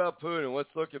talking about Putin, let's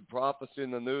look at prophecy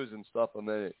in the news and stuff a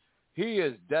minute. He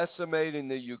is decimating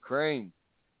the Ukraine.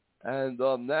 And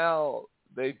now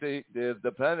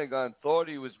the Pentagon thought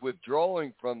he was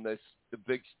withdrawing from the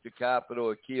capital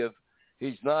of Kiev.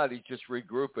 He's not. He's just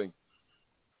regrouping.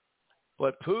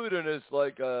 But Putin is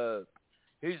like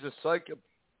he's a psycho.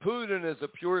 Putin is a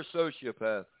pure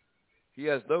sociopath. He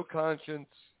has no conscience.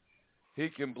 He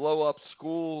can blow up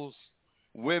schools,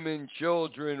 women,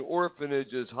 children,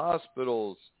 orphanages,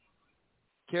 hospitals.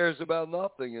 Cares about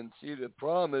nothing. And see, the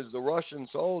problem is the Russian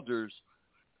soldiers,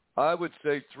 I would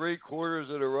say 3/4 of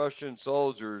the Russian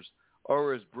soldiers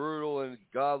are as brutal and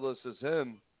godless as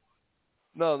him.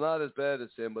 No, not as bad as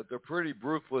him, but they're pretty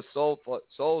ruthless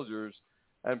soldiers,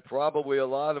 and probably a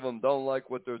lot of them don't like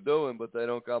what they're doing, but they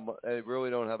really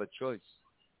don't have a choice.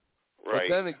 Right.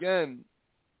 But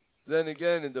then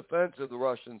again, in defense of the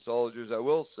Russian soldiers, I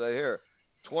will say here,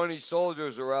 20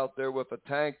 soldiers are out there with a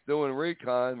tank doing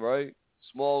recon, right?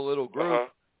 Small little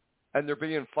group, and they're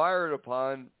being fired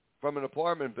upon from an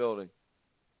apartment building.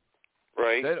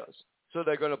 Right. So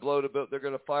they're going to they're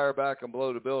going to fire back and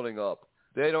blow the building up.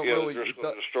 They don't really they're just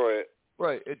going to destroy it.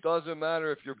 Right. It doesn't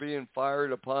matter if you're being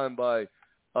fired upon by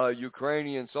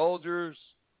Ukrainian soldiers,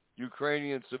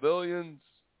 Ukrainian civilians,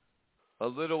 a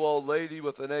little old lady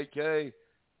with an AK.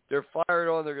 They're fired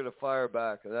on, they're going to fire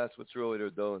back, and that's what's really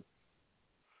they're doing.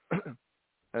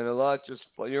 And a lot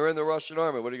you're in the Russian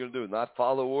army. What are you going to do? Not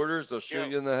follow orders? They'll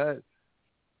shoot you in the head.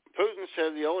 Putin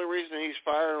said the only reason he's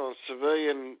firing on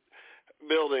civilian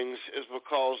buildings is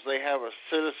because they have a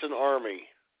citizen army.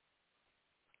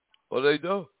 Well, they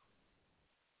do.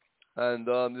 And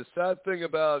the sad thing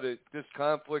about it, this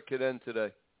conflict could end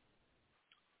today.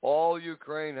 All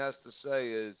Ukraine has to say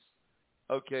is,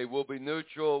 okay, we'll be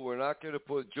neutral. We're not going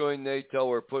to join NATO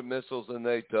or put missiles in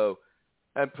NATO.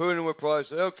 And Putin would probably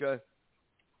say, okay.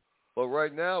 But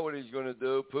right now what he's going to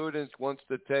do, Putin wants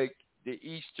to take the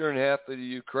eastern half of the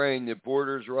Ukraine that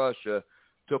borders Russia,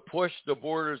 to push the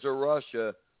borders of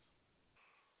Russia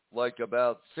like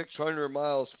about 600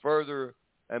 miles further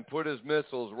and put his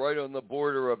missiles right on the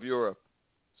border of Europe.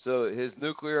 So his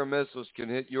nuclear missiles can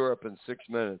hit Europe in 6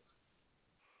 minutes.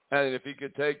 And if he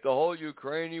could take the whole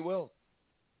Ukraine, he will.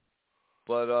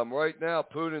 But right now,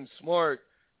 Putin's smart.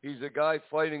 He's a guy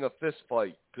fighting a fist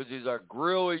fight because he's a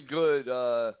really good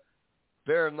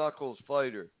bare-knuckles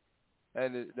fighter.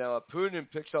 And now if Putin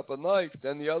picks up a knife,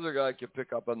 then the other guy can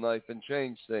pick up a knife and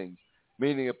change things.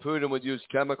 Meaning if Putin would use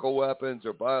chemical weapons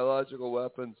or biological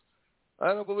weapons, I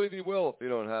don't believe he will if he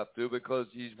don't have to, because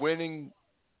he's winning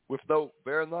with no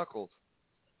bare knuckles.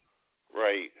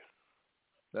 Right.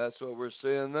 That's what we're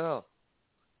seeing now.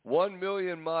 1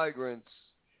 million migrants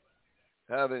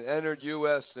haven't entered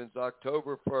U.S. since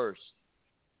October 1st.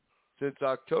 Since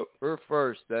October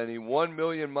 1st, Danny, 1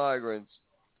 million migrants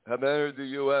have entered the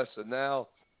U.S., and now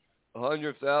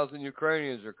 100,000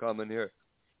 Ukrainians are coming here.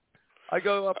 I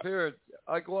go up here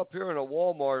in a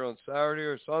Walmart on Saturday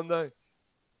or Sunday.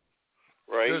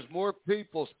 Right. There's more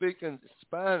people speaking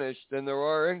Spanish than there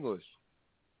are English.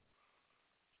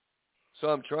 So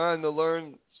I'm trying to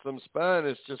learn some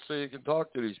Spanish just so you can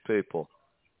talk to these people.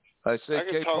 I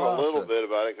can talk a little bit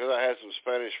about it because I had some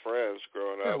Spanish friends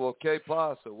growing up. Yeah, well, ¿qué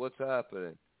pasa? What's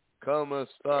happening? ¿Cómo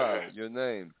está? Your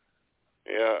name.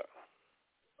 Yeah.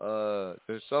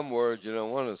 There's some words you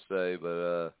don't want to say,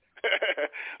 but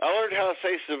I learned how to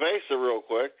say cerveza real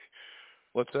quick.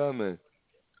 What's that mean?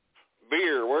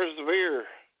 Beer. Where's the beer?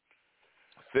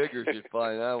 Figured you'd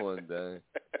find that one day.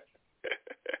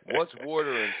 What's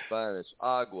water in Spanish?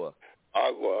 Agua.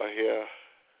 Agua, yeah.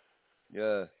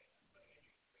 Yeah.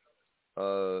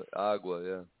 Agua,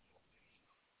 yeah.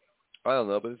 I don't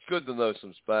know, but it's good to know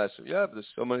some Spanish. Yeah, but there's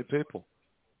so many people.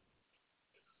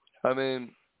 I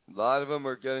mean, a lot of them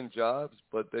are getting jobs,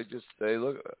 but they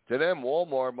look, to them,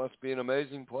 Walmart must be an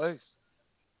amazing place.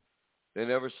 They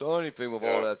never saw anything with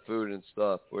all that food and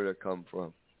stuff, where they come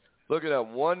from. Look at that,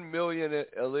 1 million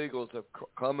illegals have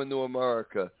come into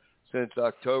America since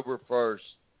October 1st,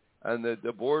 and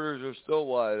the borders are still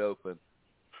wide open.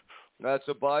 That's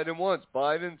what Biden wants.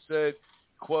 Biden said,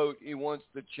 quote, he wants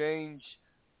to change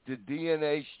the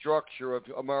DNA structure of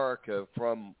America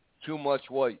from too much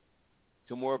white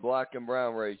to more black and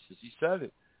brown races. He said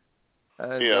it.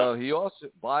 And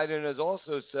Biden has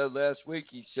also said last week,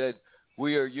 he said,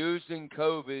 we are using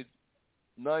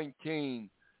COVID-19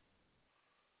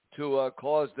 to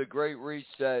cause the great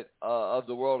reset of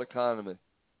the world economy.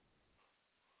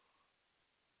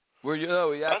 He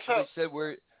said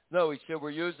we're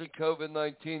using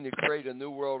COVID-19 to create a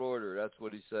new world order. That's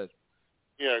what he said.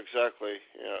 Yeah, exactly.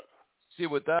 Yeah. See,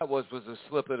 what that was a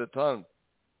slip of the tongue.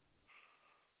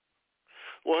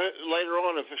 Well, later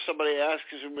on, if somebody asks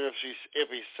him if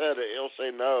he said it, he'll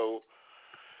say no.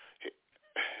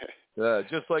 Yeah,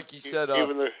 just like he said.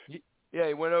 He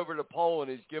went over to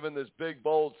Poland. He's given this big,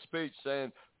 bold speech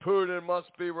saying Putin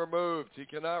must be removed. He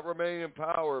cannot remain in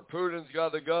power. Putin's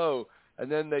got to go.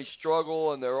 And then they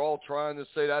struggle, and they're all trying to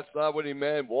say that's not what he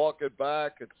meant. Walk it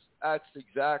back. That's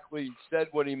exactly, he said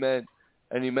what he meant,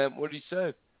 and he meant what he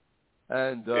said.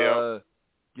 And the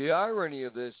irony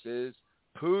of this is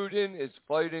Putin is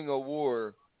fighting a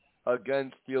war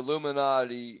against the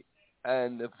Illuminati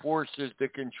and the forces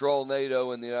that control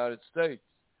NATO and the United States.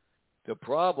 The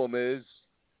problem is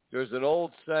there's an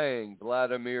old saying,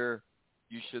 Vladimir,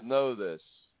 you should know this.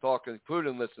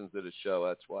 Putin listens to the show.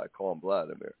 That's why I call him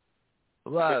Vladimir.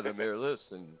 Vladimir,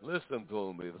 listen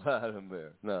to me,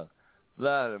 Vladimir. No,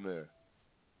 Vladimir.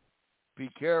 Be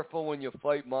careful when you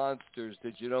fight monsters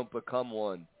that you don't become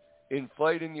one. In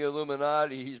fighting the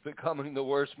Illuminati, he's becoming the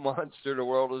worst monster the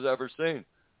world has ever seen.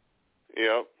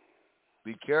 Yep.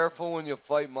 Be careful when you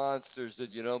fight monsters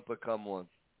that you don't become one.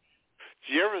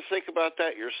 Do you ever think about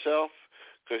that yourself?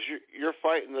 Because you're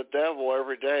fighting the devil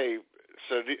every day.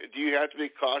 So do you have to be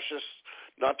cautious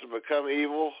not to become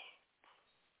evil?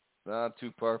 No, I'm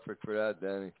too perfect for that,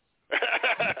 Danny.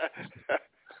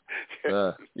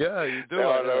 Yeah, you do.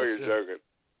 No, I know you're joking.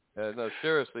 No,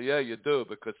 seriously, yeah, you do,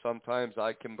 because sometimes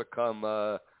I can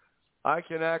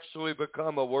actually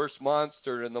become a worse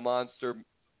monster than the monster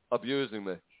abusing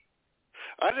me.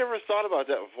 I never thought about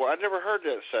that before. I never heard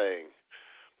that saying,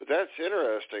 but that's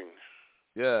interesting.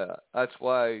 Yeah, that's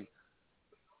why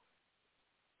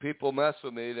people mess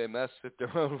with me. They mess at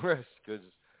their own risk, because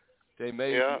they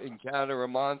may encounter a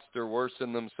monster worse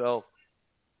than themselves.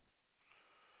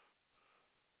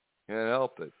 Can't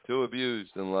help it. Too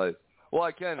abused in life. Well,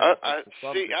 I can help it to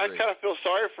some degree. I kind of feel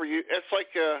sorry for you. It's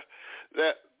like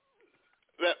that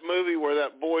movie where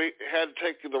that boy had to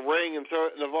take the ring and throw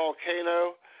it in the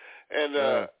volcano,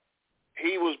 and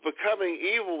he was becoming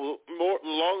evil. The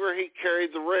longer he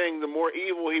carried the ring, the more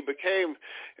evil he became.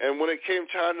 And when it came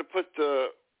time to put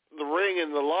the ring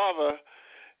in the lava,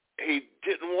 he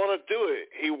didn't want to do it.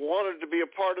 He wanted to be a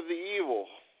part of the evil.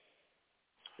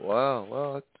 Wow.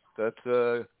 Well, that's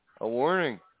a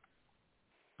warning.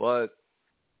 But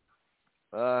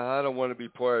I don't want to be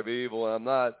part of evil.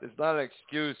 It's not an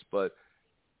excuse, but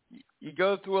you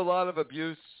go through a lot of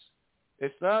abuse.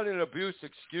 It's not an abuse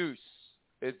excuse.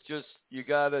 It's just you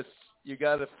gotta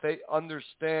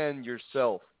understand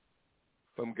yourself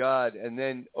from God and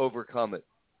then overcome it.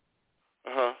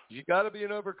 Uh-huh. You got to be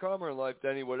an overcomer in life,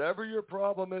 Denny. Whatever your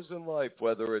problem is in life,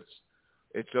 whether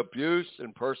it's abuse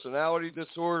and personality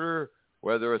disorder,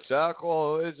 whether it's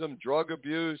alcoholism, drug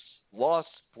abuse, lust,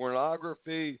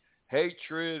 pornography,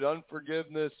 hatred,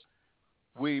 unforgiveness,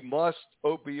 we must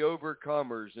be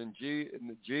overcomers. And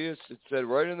Jesus, it said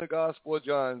right in the Gospel of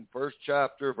John, 1st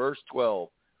chapter, verse 12.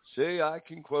 See, I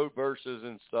can quote verses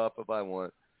and stuff if I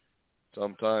want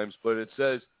sometimes, but it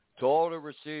says, to all who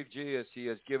receive Jesus, he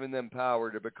has given them power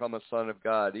to become a son of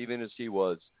God, even as he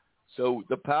was. So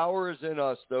the power is in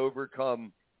us to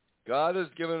overcome. God has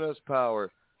given us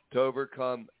power to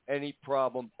overcome any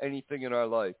problem, anything in our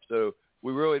life. So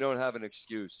we really don't have an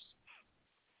excuse.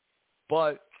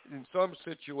 But in some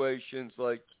situations,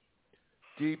 like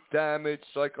deep damage,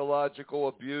 psychological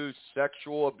abuse,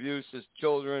 sexual abuse as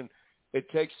children, it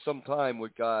takes some time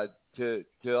with God to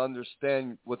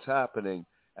understand what's happening,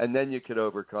 and then you can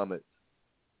overcome it.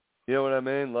 You know what I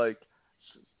mean? Like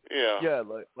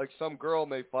some girl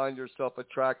may find herself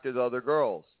attracted to other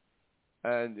girls,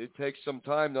 and it takes some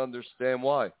time to understand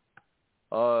why.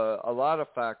 A lot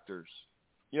of factors.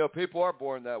 You know, people are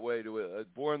born that way,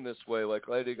 born this way, like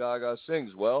Lady Gaga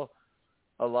sings. Well,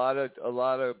 a lot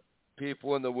of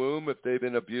people in the womb, if they've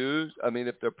been abused, I mean,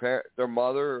 if their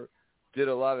mother did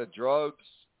a lot of drugs,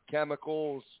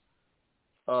 chemicals,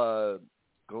 glyphosates,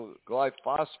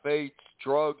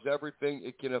 drugs, everything,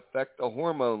 it can affect the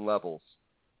hormone levels.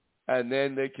 And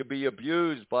then they could be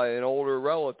abused by an older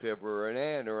relative or an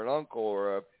aunt or an uncle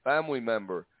or a family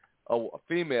member, a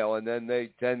female, and then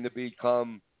they tend to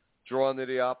become drawn to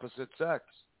the opposite sex.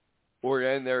 Or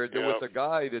then they're with a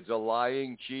guy that's a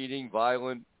lying, cheating,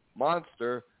 violent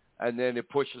monster, and then it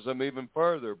pushes them even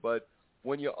further. But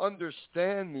when you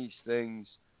understand these things,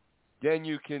 then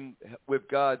you can, with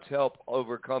God's help,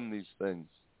 overcome these things.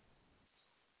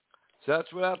 So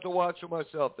that's what I have to watch for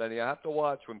myself, Danny. I have to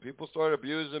watch when people start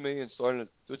abusing me and starting to,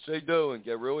 which they do, and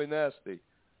get really nasty.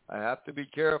 I have to be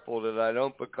careful that I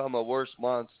don't become a worse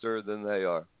monster than they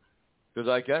are, because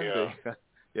I can be.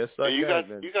 Yes, I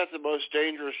can. You got the most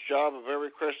dangerous job of every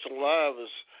Christian alive is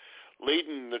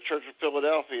leading the Church of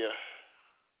Philadelphia.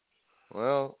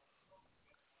 Well,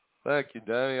 thank you,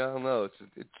 Danny. I don't know.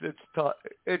 It's tough.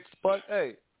 But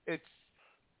hey,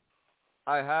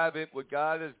 I have it. What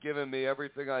God has given me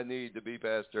everything I need to be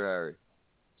Pastor Harry.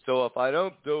 So if I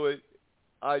don't do it,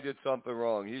 I did something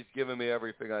wrong. He's given me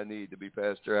everything I need to be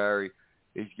Pastor Harry.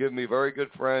 He's given me very good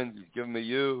friends. He's given me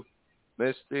you,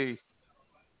 Misty.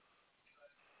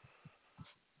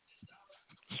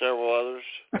 Several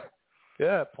others.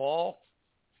 Yeah, Paul.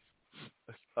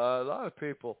 A lot of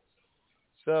people.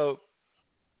 So,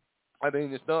 I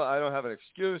mean, I don't have an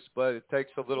excuse, but it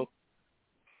takes a little.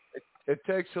 It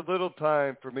takes a little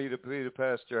time for me to be the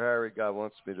Pastor Harry God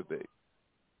wants me to be.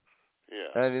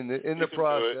 Yeah. And in the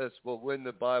process, we'll win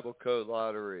the Bible Code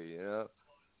lottery. You know,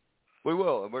 we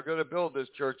will, and we're going to build this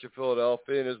Church of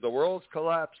Philadelphia. And as the world's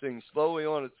collapsing slowly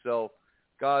on itself,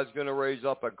 God's going to raise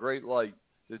up a great light,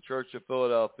 the Church of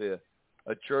Philadelphia,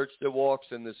 a church that walks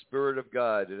in the Spirit of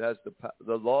God. It has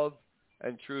the love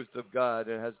and truth of God.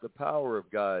 It has the power of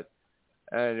God,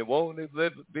 and it won't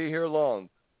be here long.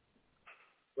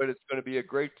 But it's going to be a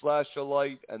great flash of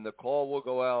light, and the call will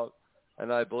go out,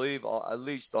 and I believe at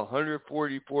least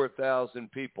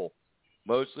 144,000 people,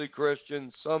 mostly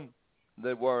Christians, some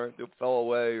that weren't, that fell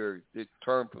away or did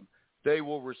turn from, they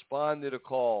will respond to the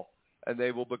call, and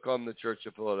they will become the Church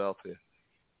of Philadelphia.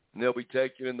 And they'll be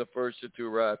taken in the first of two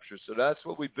raptures. So that's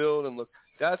what we build and look.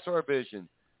 That's our vision.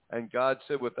 And God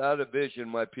said, without a vision,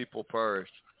 my people perish.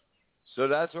 So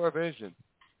that's our vision.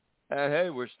 And, hey,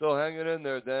 we're still hanging in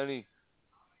there, Danny.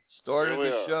 Started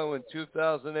the show in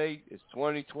 2008. It's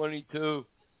 2022.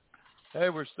 Hey,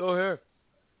 we're still here.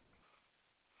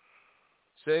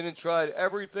 Satan tried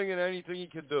everything and anything he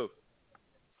could do.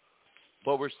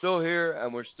 But we're still here,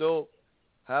 and we're still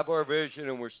have our vision,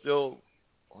 and we're still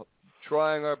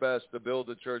trying our best to build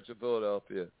the Church of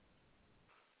Philadelphia.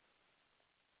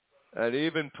 And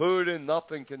even Putin,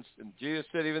 nothing can, Jesus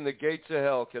said even the gates of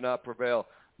hell cannot prevail.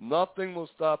 Nothing will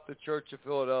stop the Church of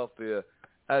Philadelphia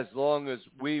as long as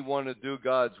we want to do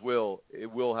God's will.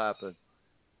 It will happen.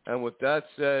 And with that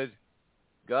said,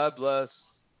 God bless,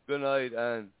 good night,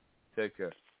 and take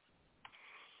care.